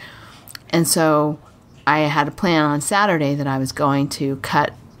hive. And so I had a plan on Saturday that I was going to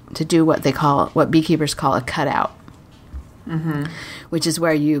do what beekeepers call a cutout, which is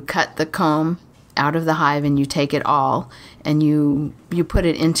where you cut the comb out of the hive and you take it all and you put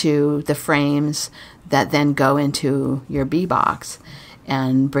it into the frames that then go into your bee box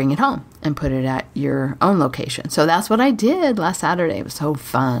and bring it home and put it at your own location. So that's what I did last Saturday. It was so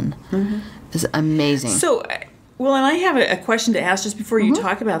fun. It was amazing. So, well, and I have a question to ask just before you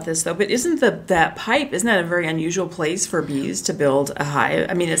talk about this, though. But isn't that pipe, isn't that a very unusual place for bees to build a hive?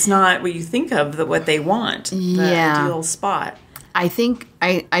 I mean, it's not what you think of, what they want, the ideal spot. I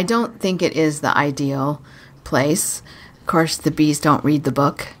don't think it is the ideal place. Of course, the bees don't read the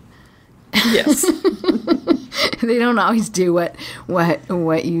book. Yes. They don't always do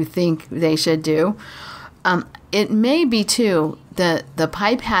what you think they should do. It may be, too, the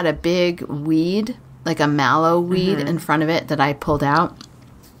pipe had a big weed, like a mallow weed in front of it that I pulled out.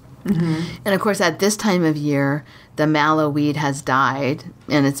 And, of course, at this time of year, the mallow weed has died,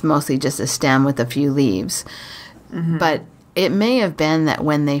 and it's mostly just a stem with a few leaves. But it may have been that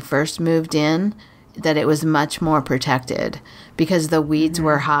when they first moved in, that it was much more protected because the weeds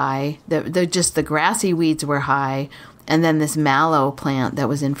were high. The grassy weeds were high, and then this mallow plant that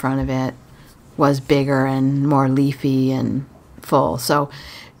was in front of it was bigger and more leafy and full. So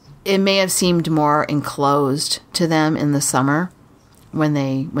it may have seemed more enclosed to them in the summer when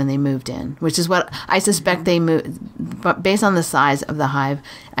they moved in, which is what I suspect they moved. But based on the size of the hive,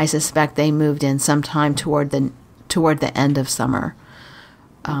 I suspect they moved in sometime toward the end of summer.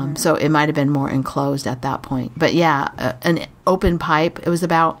 So it might have been more enclosed at that point. But yeah, an open pipe, it was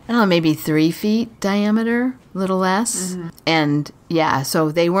about, I don't know, maybe 3 feet diameter, a little less. And yeah,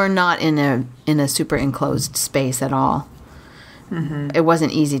 so they were not in a super enclosed space at all. It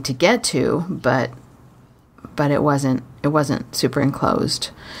wasn't easy to get to, but it wasn't super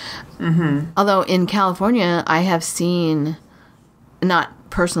enclosed. Although in California, I have seen, not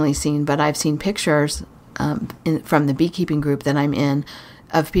personally seen, but I've seen pictures from the beekeeping group that I'm in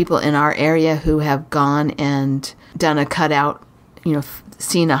of people in our area who have gone and done a cutout,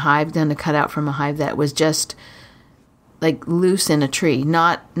 seen a hive, done a cutout from a hive that was just like loose in a tree,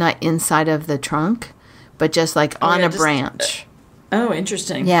 not inside of the trunk, but just like on a branch. Oh,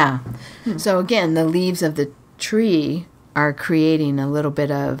 interesting. Yeah. So again, the leaves of the tree are creating a little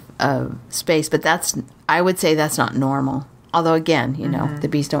bit of space, but I would say that's not normal. Although again, the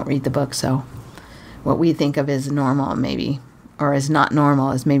bees don't read the book, so what we think of as normal maybe, or as not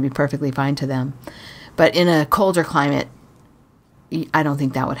normal, is maybe perfectly fine to them. But in a colder climate, I don't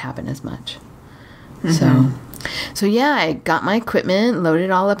think that would happen as much. So yeah, I got my equipment, loaded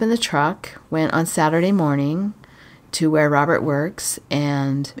it all up in the truck, went on Saturday morning to where Robert works,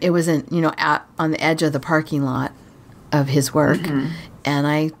 and it was out on the edge of the parking lot of his work. And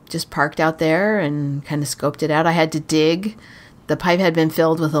I just parked out there and kind of scoped it out. I had to dig. The pipe had been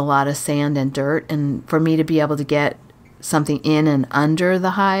filled with a lot of sand and dirt, and for me to be able to get something in and under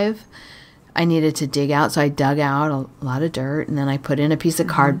the hive, I needed to dig out. So I dug out a lot of dirt, and then I put in a piece of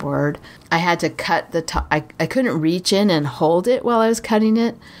cardboard. I had to cut the top. I couldn't reach in and hold it while I was cutting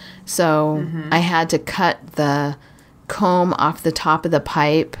it, so I had to cut the comb off the top of the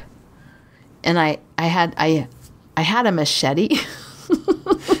pipe, and I had a machete.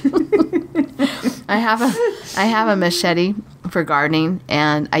 I have a machete for gardening,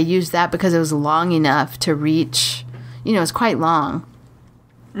 and I used that because it was long enough to reach. It's quite long.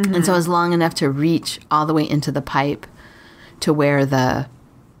 And so it was long enough to reach all the way into the pipe to where the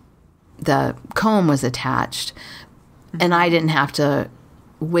comb was attached. And I didn't have to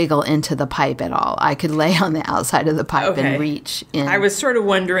wiggle into the pipe at all. I could lay on the outside of the pipe and reach in. I was sort of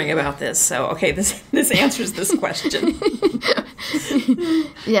wondering about this. So, okay, this answers this question.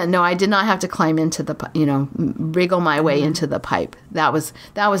 Yeah, no, I did not have to climb into the, wriggle my way into the pipe. That was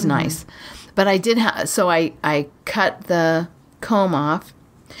nice. But I did so I cut the comb off,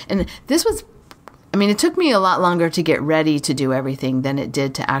 and this was, it took me a lot longer to get ready to do everything than it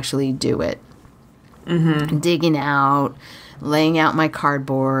did to actually do it. Digging out, laying out my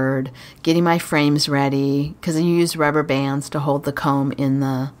cardboard, getting my frames ready, because you use rubber bands to hold the comb in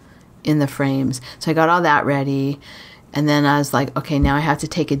the frames. So I got all that ready, and then I was like, okay, now I have to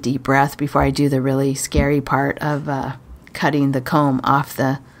take a deep breath before I do the really scary part of cutting the comb off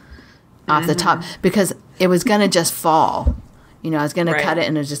the top, because it was going to just fall. I was going to cut it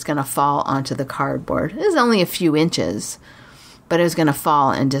and it was just going to fall onto the cardboard. It was only a few inches, but it was going to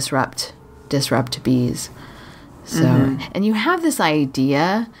fall and disrupt bees. So, and you have this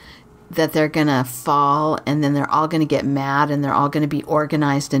idea that they're going to fall and then they're all going to get mad and they're all going to be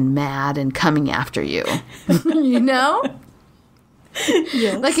organized and mad and coming after you.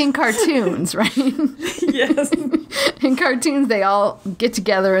 Yes. Like in cartoons, right? Yes. In cartoons, they all get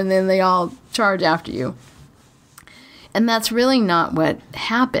together and then they all charge after you. And that's really not what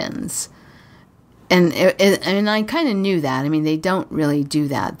happens. And I kind of knew that. I mean, they don't really do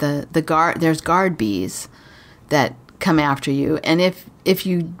that. There's guard bees that come after you, and if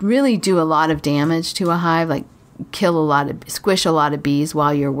you really do a lot of damage to a hive, like squish a lot of bees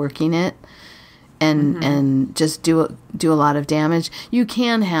while you're working it, and just do a lot of damage, you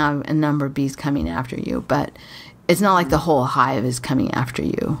can have a number of bees coming after you, but it's not like the whole hive is coming after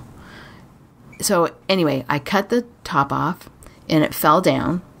you. So anyway, I cut the top off, and it fell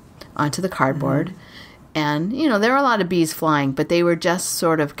down onto the cardboard, and there were a lot of bees flying, but they were just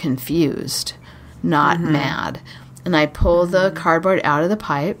sort of confused, not mad. And I pulled the cardboard out of the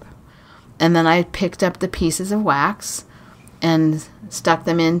pipe, and then I picked up the pieces of wax and stuck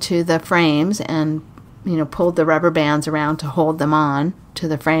them into the frames and, pulled the rubber bands around to hold them on to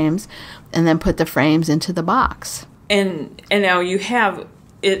the frames, and then put the frames into the box. And now you have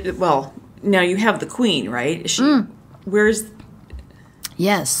it. Well, now you have the queen, right? Is she? Where's?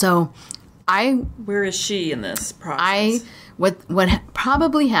 Yes. So, where is she in this process? What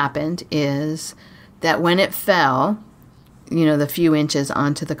probably happened is that when it fell, the few inches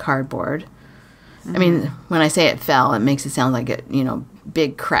onto the cardboard, I mean, when I say it fell, it makes it sound like it,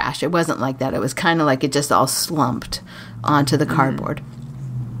 big crash. It wasn't like that. It was kind of like it just all slumped onto the cardboard.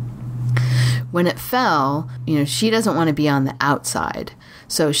 When it fell, she doesn't want to be on the outside.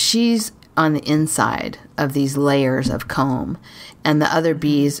 So she's on the inside of these layers of comb, and the other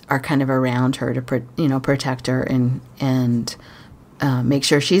bees are kind of around her to, protect her and make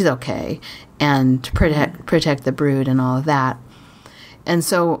sure she's okay, and protect the brood and all of that. And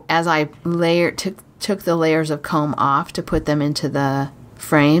so as I took the layers of comb off to put them into the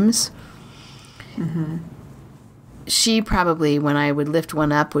frames, she probably, when I would lift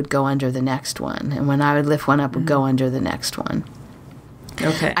one up, would go under the next one, and when I would lift one up, would go under the next one.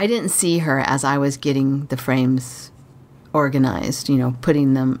 Okay. I didn't see her as I was getting the frames organized,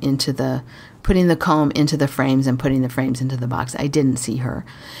 putting the comb into the frames and putting the frames into the box. I didn't see her.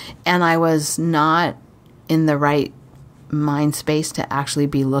 And I was not in the right mind space to actually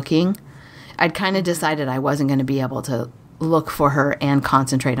be looking. I'd kind of decided I wasn't going to be able to look for her and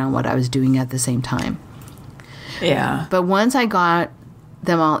concentrate on what I was doing at the same time. Yeah. But once I got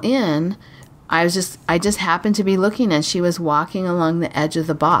them all in, I just happened to be looking, and she was walking along the edge of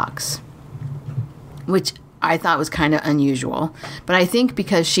the box, which I thought was kind of unusual. But I think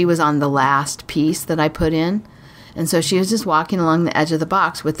because she was on the last piece that I put in, and so she was just walking along the edge of the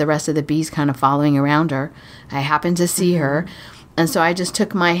box with the rest of the bees kind of following around her. I happened to see her, and so I just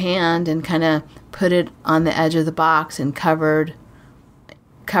took my hand and kind of put it on the edge of the box and covered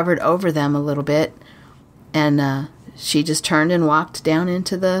over them a little bit, and she just turned and walked down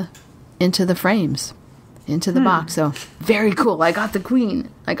into the frames, into the box. So very cool. I got the queen.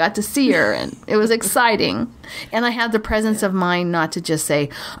 I got to see her, and it was exciting. And I had the presence of mind not to just say,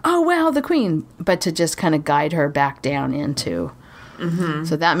 "Oh, wow, the queen," but to just kind of guide her back down into.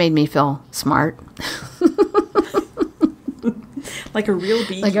 So that made me feel smart. Like a real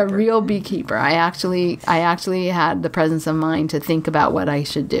beekeeper. Like a real beekeeper. I actually had the presence of mind to think about what I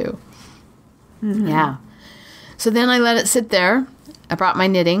should do. Yeah. So then I let it sit there. I brought my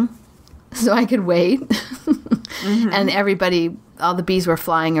knitting so I could wait. And all the bees were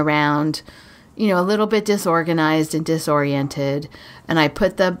flying around, a little bit disorganized and disoriented. And I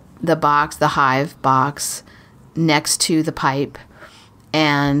put the hive box next to the pipe,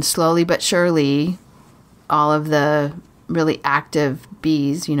 and slowly but surely, all of the really active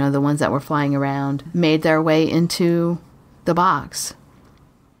bees, the ones that were flying around, made their way into the box.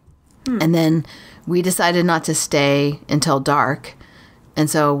 And then we decided not to stay until dark. And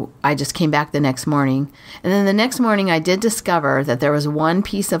so I just came back the next morning. And then the next morning I did discover that there was one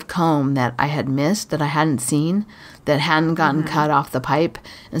piece of comb that I had missed, that I hadn't seen, that hadn't gotten cut off the pipe.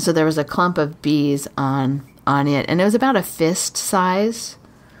 And so there was a clump of bees on it. And it was about a fist size,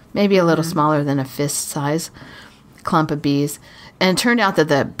 maybe a little smaller than a fist size clump of bees. And it turned out that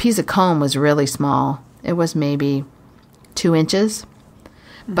the piece of comb was really small. It was maybe 2 inches.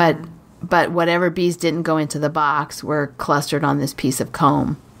 But whatever bees didn't go into the box were clustered on this piece of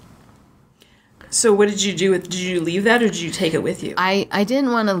comb. So what did you do with? Did you leave that, or did you take it with you? I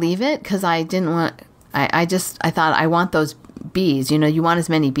didn't want to leave it because I didn't want. I thought I want those bees. You want as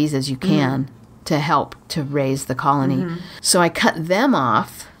many bees as you can to help to raise the colony. So I cut them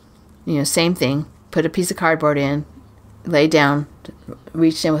off. Same thing. Put a piece of cardboard in, lay down,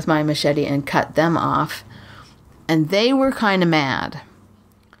 reached in with my machete and cut them off. And they were kind of mad.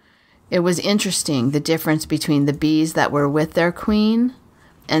 it was interesting, the difference between the bees that were with their queen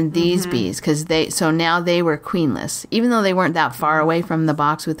and these bees, because now they were queenless. Even though they weren't that far away from the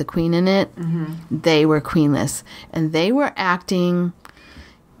box with the queen in it, they were queenless. And they were acting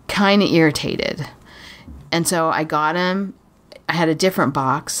kind of irritated. And so I got them. I had a different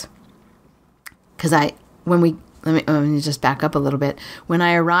box because let me just back up a little bit. When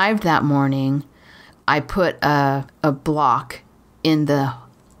I arrived that morning, I put a block in the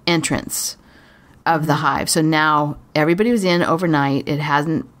entrance of the hive. So now everybody was in overnight. It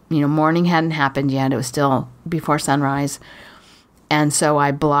hasn't, morning hadn't happened yet. It was still before sunrise. And so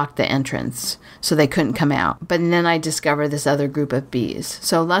I blocked the entrance so they couldn't come out. But then I discovered this other group of bees.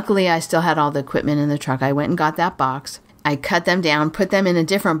 So luckily I still had all the equipment in the truck. I went and got that box. I cut them down, put them in a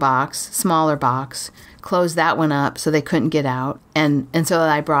different box, smaller box, closed that one up so they couldn't get out. And so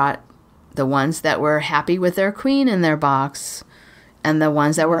I brought the ones that were happy with their queen in their box and the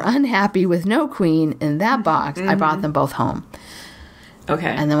ones that were unhappy with no queen in that box. I brought them both home. Okay.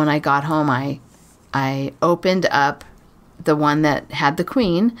 And then when I got home, I opened up the one that had the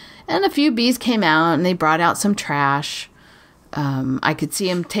queen, and a few bees came out, and they brought out some trash. I could see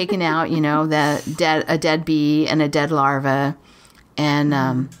them taking out, a dead bee and a dead larva,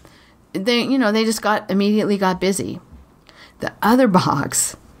 and they just immediately got busy. The other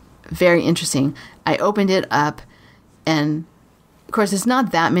box, very interesting. I opened it up, and of course, it's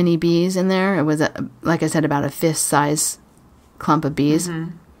not that many bees in there. It was, like I said, about a fist-size clump of bees.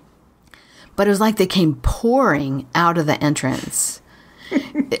 But it was like they came pouring out of the entrance.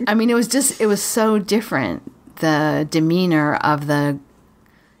 I mean, it was so different, the demeanor of the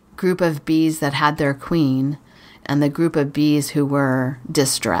group of bees that had their queen and the group of bees who were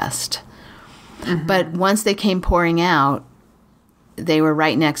distressed. But once they came pouring out, they were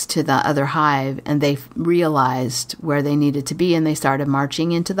right next to the other hive, and they realized where they needed to be, and they started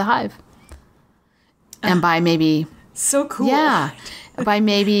marching into the hive. And by maybe... So cool. Yeah. By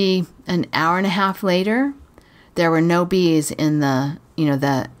maybe an hour and a half later, there were no bees in the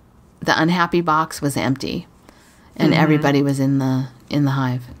unhappy box was empty, and everybody was in the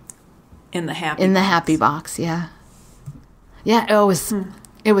hive. In the happy box, yeah. Yeah,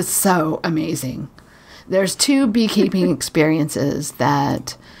 it was so amazing. There's two beekeeping experiences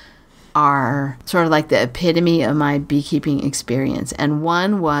that are sort of like the epitome of my beekeeping experience. And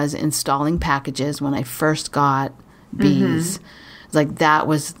one was installing packages when I first got bees. Like, that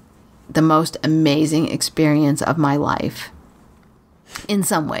was the most amazing experience of my life in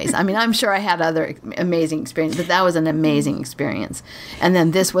some ways. I mean, I'm sure I had other amazing experiences, but that was an amazing experience. And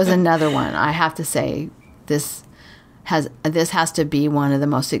then this was another one. I have to say, this has to be one of the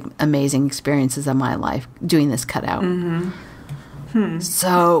most amazing experiences of my life, doing this cutout.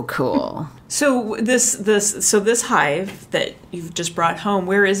 So cool. So this hive that you've just brought home,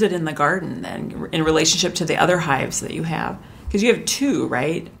 where is it in the garden then, in relationship to the other hives that you have? Because you have two,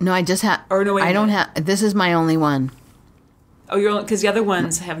 right? No, I just have. Or no, wait, I don't have. This is my only one. Oh, because the other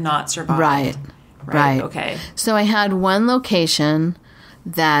ones have not survived. Right. Okay. So I had one location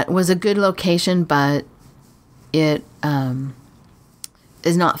that was a good location, but it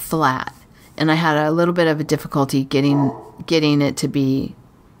is not flat, and I had a little bit of a difficulty getting it to be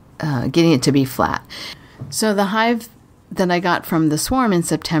flat. So the hive that I got from the swarm in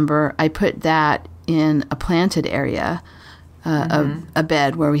September, I put that in a planted area, a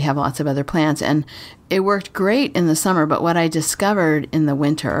bed where we have lots of other plants, and it worked great in the summer. But what I discovered in the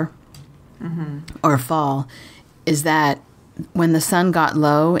winter or fall is that when the sun got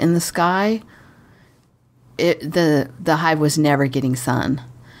low in the sky, the hive was never getting sun.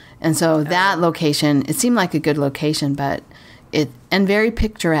 And so that location, it seemed like a good location, but and very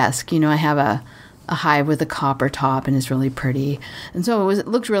picturesque. I have a hive with a copper top, and it's really pretty. And so it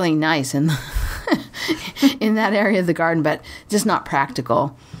looked really nice in in that area of the garden, but just not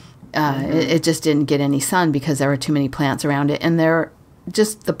practical. It just didn't get any sun because there were too many plants around it. And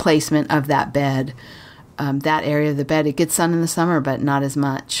just the placement of that bed, that area of the bed, it gets sun in the summer, but not as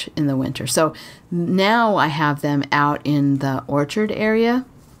much in the winter. So now I have them out in the orchard area,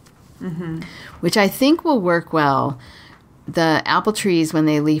 which I think will work well. The apple trees, when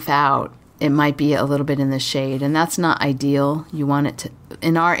they leaf out, it might be a little bit in the shade, and that's not ideal. You want it to,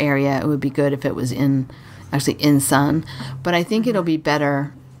 in our area, it would be good if it was in sun, but I think it'll be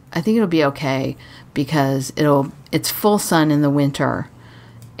better. I think it'll be okay because it's full sun in the winter,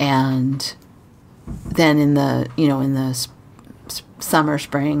 and then in the summer,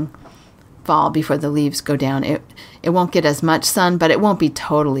 spring, fall, before the leaves go down, it won't get as much sun, but it won't be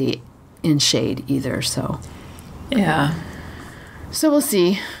totally in shade either. So yeah. So we'll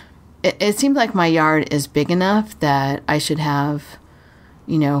see. It seems like my yard is big enough that I should have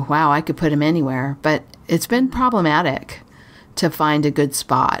wow, I could put them anywhere. But it's been problematic to find a good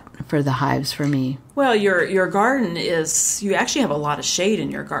spot for the hives for me. Well, your garden you actually have a lot of shade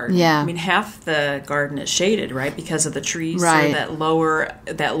in your garden. Yeah. I mean, half the garden is shaded, right, because of the trees. Right. So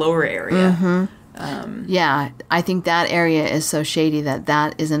that lower area. Mm-hmm. Yeah, I think that area is so shady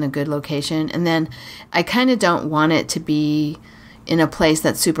that isn't a good location. And then I kind of don't want it to be in a place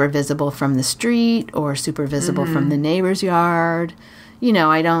that's super visible from the street or super visible from the neighbor's yard.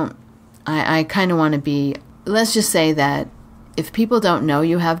 I kind of want to be, let's just say that if people don't know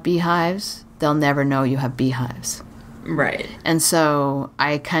you have beehives, they'll never know you have beehives. Right. And so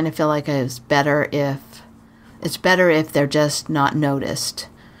I kind of feel like it's better if they're just not noticed.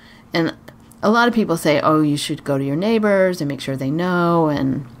 And a lot of people say, oh, you should go to your neighbors and make sure they know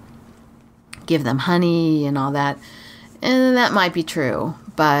and give them honey and all that. And that might be true,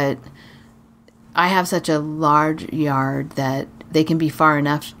 but I have such a large yard that they can be far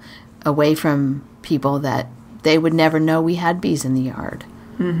enough away from people that they would never know we had bees in the yard.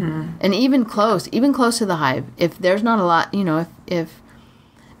 Mm-hmm. And even close to the hive, if there's not a lot, if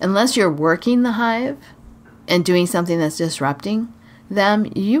unless you're working the hive and doing something that's disrupting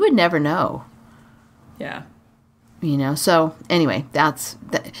them, you would never know. Yeah. So anyway,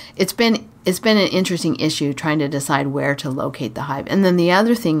 it's been an interesting issue trying to decide where to locate the hive. And then the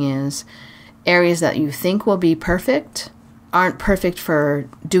other thing is areas that you think will be perfect aren't perfect for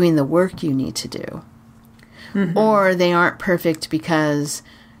doing the work you need to do. Mm-hmm. Or they aren't perfect because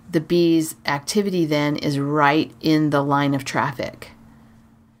the bees' activity then is right in the line of traffic.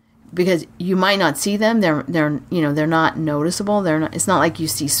 Because you might not see them, they're not noticeable. It's not like you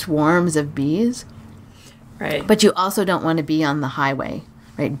see swarms of bees. Right. But you also don't want to be on the highway,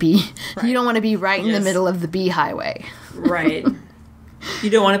 right? Right. You don't want to be right in the middle of the bee highway. Right.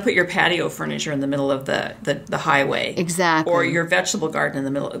 You don't want to put your patio furniture in the middle of the highway. Exactly. Or your vegetable garden in the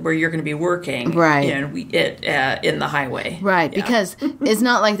middle where you're going to be working. Right. In the highway. Right. Yeah. Because it's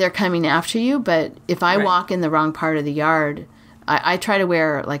not like they're coming after you, but if I walk in the wrong part of the yard, I try to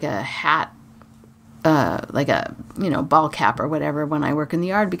wear like a hat, like a, ball cap or whatever when I work in the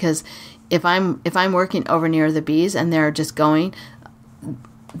yard, because if I'm working over near the bees and they're just going,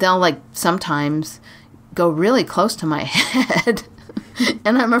 they'll sometimes go really close to my head.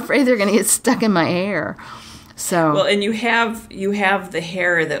 And I'm afraid they're going to get stuck in my hair. So well, and you have the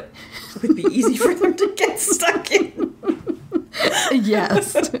hair that would be easy for them to get stuck in.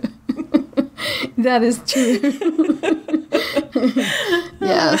 Yes, that is true.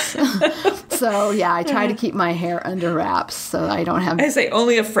 Yes. So yeah, I try to keep my hair under wraps so I don't have. I say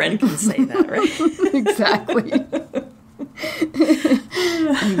only a friend can say that, right? Exactly.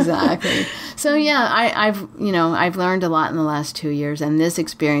 Exactly. So yeah, I've learned a lot in the last 2 years, and this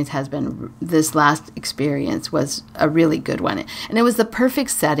last experience was a really good one, and it was the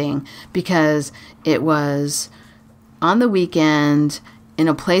perfect setting because it was on the weekend in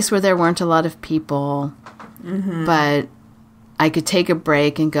a place where there weren't a lot of people, but I could take a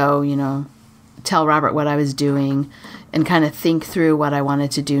break and go, tell Robert what I was doing, and kind of think through what I wanted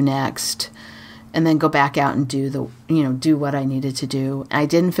to do next. And then go back out and do what I needed to do. I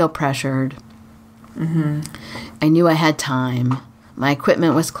didn't feel pressured. Mm-hmm. I knew I had time. My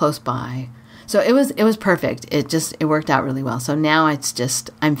equipment was close by. So it was perfect. It worked out really well. So now it's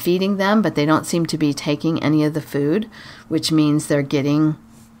just, I'm feeding them, but they don't seem to be taking any of the food, which means they're getting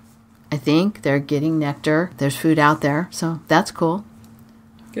nectar. There's food out there. So that's cool.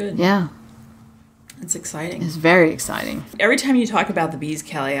 Good. Yeah. It's exciting. It's very exciting. Every time you talk about the bees,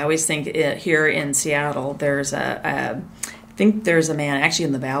 Kelly, I always think here in Seattle, there's I think there's a man actually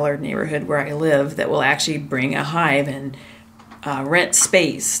in the Ballard neighborhood where I live that will actually bring a hive and rent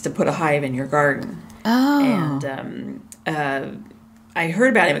space to put a hive in your garden. Oh. And I heard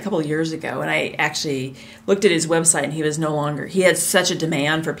about him a couple of years ago, and I actually looked at his website, and he had such a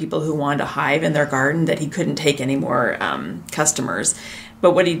demand for people who wanted a hive in their garden that he couldn't take any more customers.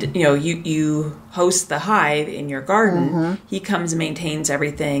 But what he did, you host the hive in your garden. Mm-hmm. He comes and maintains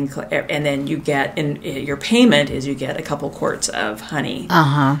everything, and then you get, and your payment is you get a couple quarts of honey.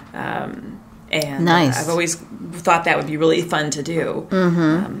 And nice. I've always thought that would be really fun to do.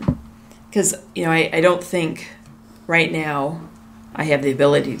 Because I don't think right now I have the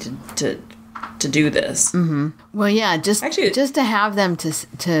ability to do this. Mm-hmm. Well, yeah, just to have them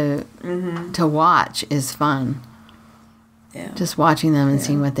to watch is fun. Yeah. Just watching them and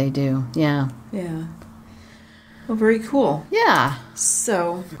seeing what they do. Yeah. Yeah. Well, very cool. Yeah.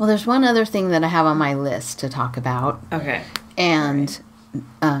 So. Well, there's one other thing that I have on my list to talk about. Okay. And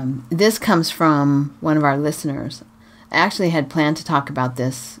this comes from one of our listeners. I actually had planned to talk about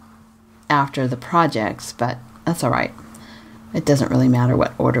this after the projects, but that's all right. It doesn't really matter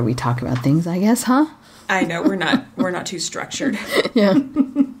what order we talk about things, I guess, huh? I know, we're not too structured. Yeah.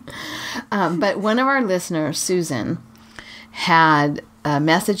 But one of our listeners, Susan, had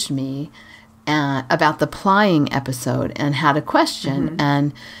messaged me about the plying episode and had a question.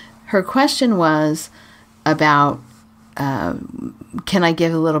 And her question was about, can I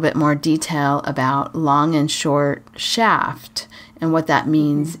give a little bit more detail about long and short shaft and what that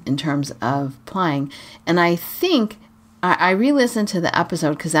means in terms of plying? And I think I re-listened to the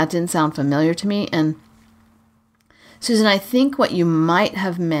episode because that didn't sound familiar to me. And Susan, I think what you might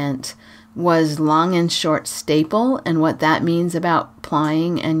have meant was long and short staple and what that means about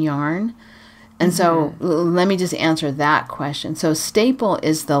plying and yarn. And so let me just answer that question. So staple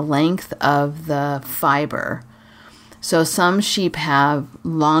is the length of the fiber. So some sheep have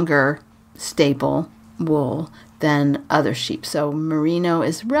longer staple wool than other sheep. So merino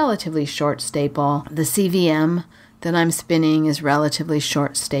is relatively short staple. The CVM that I'm spinning is relatively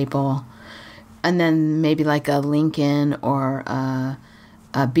short staple. And then maybe like a Lincoln or a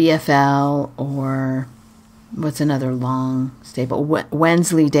BFL or what's another long staple?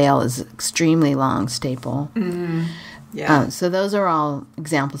 Wensleydale is extremely long staple. Mm-hmm. Yeah. So those are all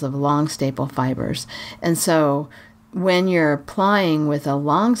examples of long staple fibers. And so when you're plying with a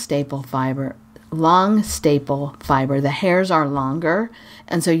long staple fiber, the hairs are longer,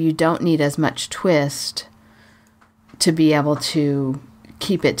 and so you don't need as much twist to be able to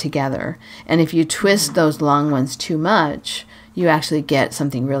keep it together. And if you twist those long ones too much, you actually get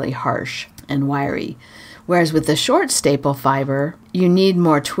something really harsh and wiry. Whereas with the short staple fiber, you need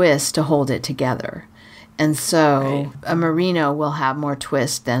more twist to hold it together. And so a merino will have more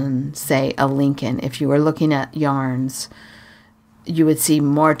twist than, say, a Lincoln. If you were looking at yarns, you would see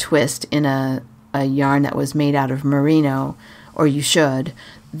more twist in a yarn that was made out of merino, or you should,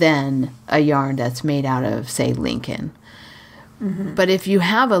 than a yarn that's made out of, say, Lincoln. Mm-hmm. But if you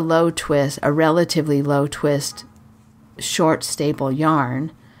have a relatively low twist, short staple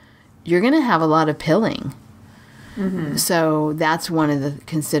yarn, you're going to have a lot of pilling. Mm-hmm. So that's one of the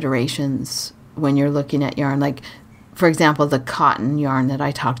considerations when you're looking at yarn. Like, for example, the cotton yarn that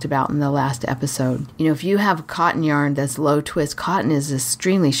I talked about in the last episode. You know, if you have cotton yarn that's low twist, cotton is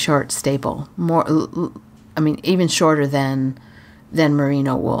extremely short staple. Even shorter than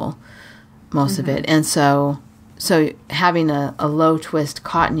merino wool, most of it. And so having a low twist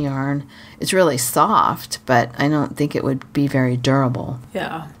cotton yarn, it's really soft, but I don't think it would be very durable.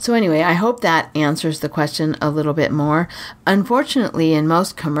 Yeah. So anyway, I hope that answers the question a little bit more. Unfortunately, in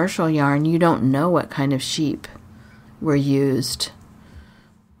most commercial yarn, you don't know what kind of sheep were used,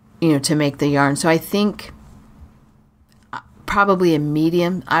 to make the yarn. So I think probably a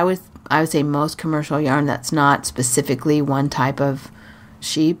medium, I would say most commercial yarn that's not specifically one type of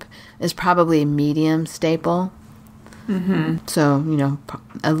sheep is probably a medium staple. Mm-hmm. So,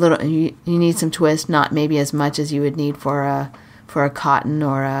 a little, you need some twist, not maybe as much as you would need for a cotton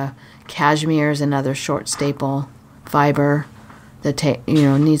or a cashmere is another short staple fiber that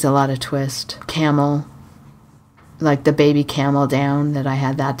needs a lot of twist. Camel, like the baby camel down that I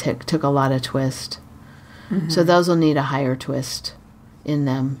had, that took a lot of twist. Mm-hmm. So those will need a higher twist in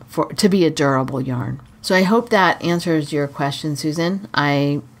them to be a durable yarn. So I hope that answers your question, Susan.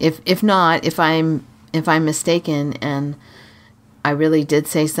 If not, if I'm mistaken and I really did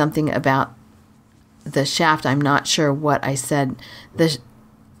say something about the shaft, I'm not sure what I said.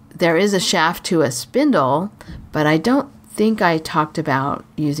 There is a shaft to a spindle, but I don't think I talked about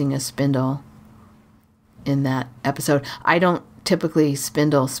using a spindle in that episode. I don't typically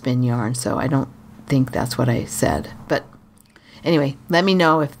spin yarn, so I don't think that's what I said. But anyway, let me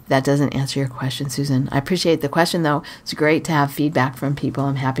know if that doesn't answer your question, Susan. I appreciate the question, though. It's great to have feedback from people.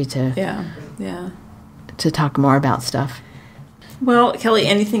 I'm happy to to talk more about stuff. Well, Kelly,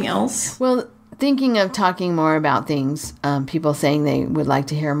 anything else? Well, thinking of talking more about things, people saying they would like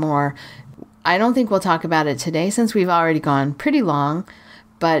to hear more. I don't think we'll talk about it today since we've already gone pretty long,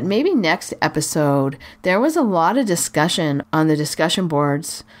 but maybe next episode. There was a lot of discussion on the discussion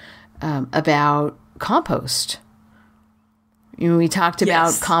boards about compost. We talked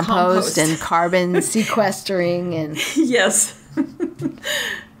about compost and carbon sequestering and yes.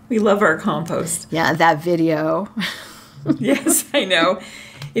 We love our compost. Yeah, that video. Yes, I know.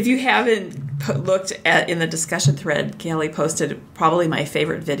 If you haven't looked at in the discussion thread, Kelly posted probably my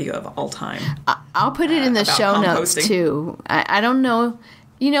favorite video of all time. I'll put it in the show notes too. I don't know.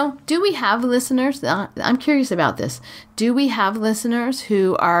 Do we have listeners? I'm curious about this. Do we have listeners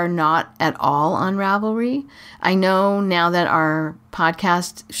who are not at all on Ravelry? I know now that our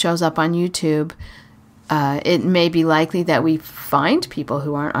podcast shows up on YouTube, it may be likely that we find people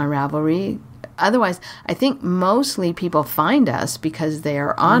who aren't on Ravelry. otherwise, I think mostly people find us because they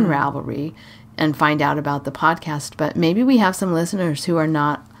are on Ravelry and find out about the podcast. But maybe we have some listeners who are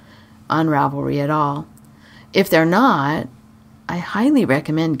not on Ravelry at all. If they're not, I highly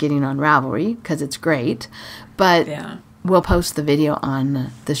recommend getting on Ravelry because it's great. But we'll post the video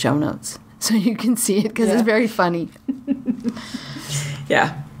on the show notes so you can see it because it's very funny.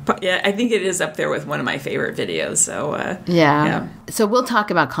 Yeah, I think it is up there with one of my favorite videos. So So we'll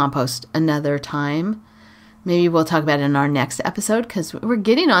talk about compost another time. Maybe we'll talk about it in our next episode because we're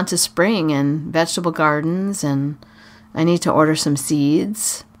getting on to spring and vegetable gardens, and I need to order some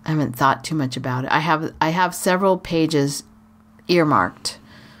seeds. I haven't thought too much about it. I have several pages earmarked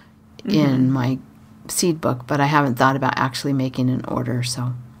in my seed book, but I haven't thought about actually making an order.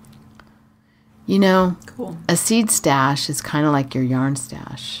 So, cool. A seed stash is kind of like your yarn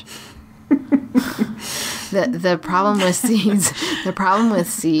stash. The problem with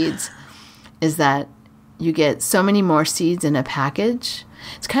seeds is that you get so many more seeds in a package.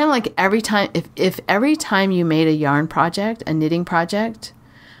 It's kind of like every time if every time you made a yarn project, a knitting project,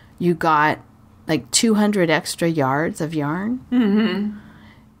 you got like 200 extra yards of yarn. Mm-hmm.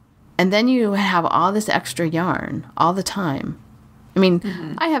 And then you have all this extra yarn all the time. I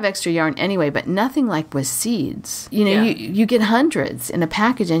mean, I have extra yarn anyway, but nothing like with seeds. You get hundreds in a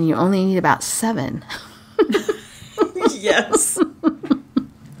package and you only need about 7. Yes.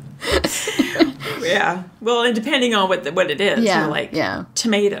 Yeah. Well, and depending on what it is,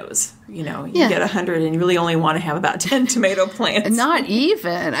 tomatoes, you get 100 and you really only want to have about 10 tomato plants. Not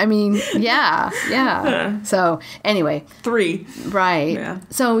even. I mean, yeah. So anyway. 3. Right. Yeah.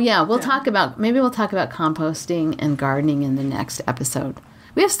 So we'll talk about composting and gardening in the next episode.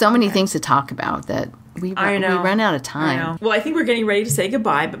 We have so many things to talk about that we run out of time. I know. Well, I think we're getting ready to say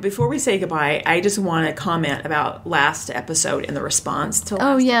goodbye, but before we say goodbye, I just want to comment about last episode and the response to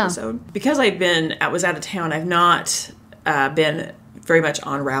last episode. Because I was out of town, I've not been very much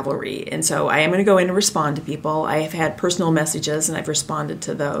on Ravelry, and so I am going to go in and respond to people. I have had personal messages, and I've responded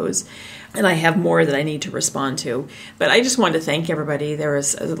to those, and I have more that I need to respond to. But I just wanted to thank everybody. There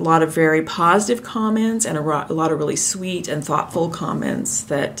was a lot of very positive comments and a lot of really sweet and thoughtful comments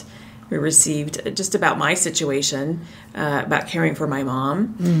that we received just about my situation, about caring for my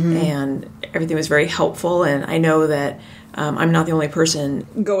mom, and everything was very helpful. And I know that I'm not the only person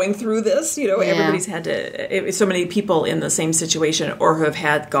going through this. Everybody's had to. So many people in the same situation or who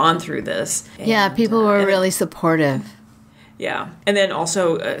have gone through this. And, people were really supportive. Yeah, and then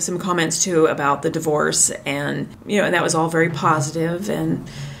also some comments too about the divorce, and and that was all very positive. And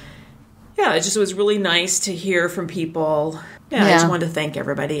it just was really nice to hear from people. I just wanted to thank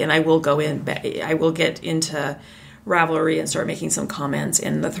everybody, and I will get into Ravelry and start making some comments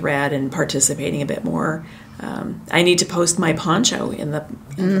in the thread and participating a bit more. I need to post my poncho in the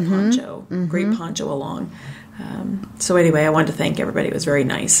poncho, great poncho along. So anyway, I wanted to thank everybody. It was very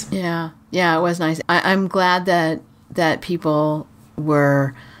nice. Yeah, it was nice. I'm glad that people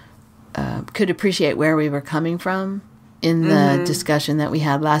could appreciate where we were coming from in the discussion that we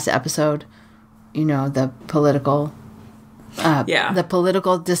had last episode. The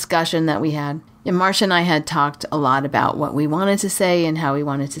political discussion that we had. And Marsha and I had talked a lot about what we wanted to say and how we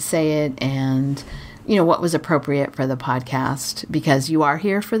wanted to say it, and what was appropriate for the podcast, because you are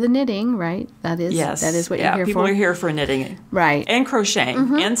here for the knitting, right? That is what you're here for. People are here for knitting, right? And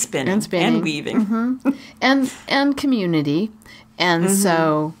crocheting, and spinning, and weaving, and community. And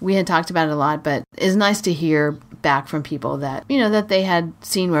so we had talked about it a lot, but it's nice to hear back from people that that they had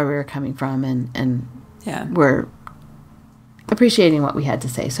seen where we were coming from and were appreciating what we had to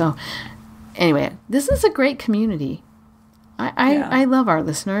say. So anyway, this is a great community. I love our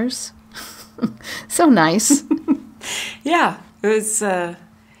listeners. So nice. It was. I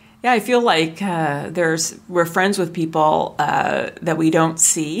feel like we're friends with people that we don't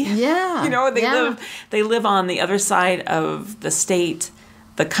see. Yeah, they live on the other side of the state,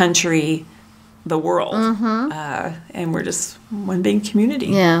 the country, the world, and we're just one big community.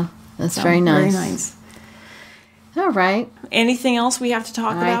 Yeah, that's very nice. Very nice. All right. Anything else we have to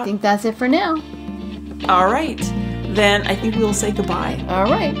talk about? I think that's it for now. All right. Then I think we'll say goodbye. All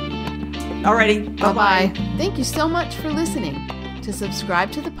right. Alrighty. Bye-bye. Thank you so much for listening. To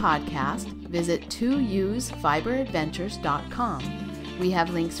subscribe to the podcast, visit 2usfiberadventures.com. We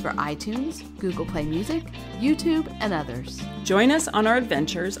have links for iTunes, Google Play Music, YouTube, and others. Join us on our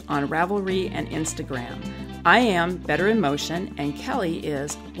adventures on Ravelry and Instagram. I am Better in Motion, and Kelly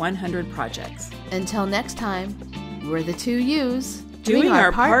is 100 Projects. Until next time, we're the 2 U's doing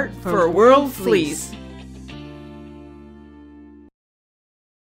our part for World Fleece.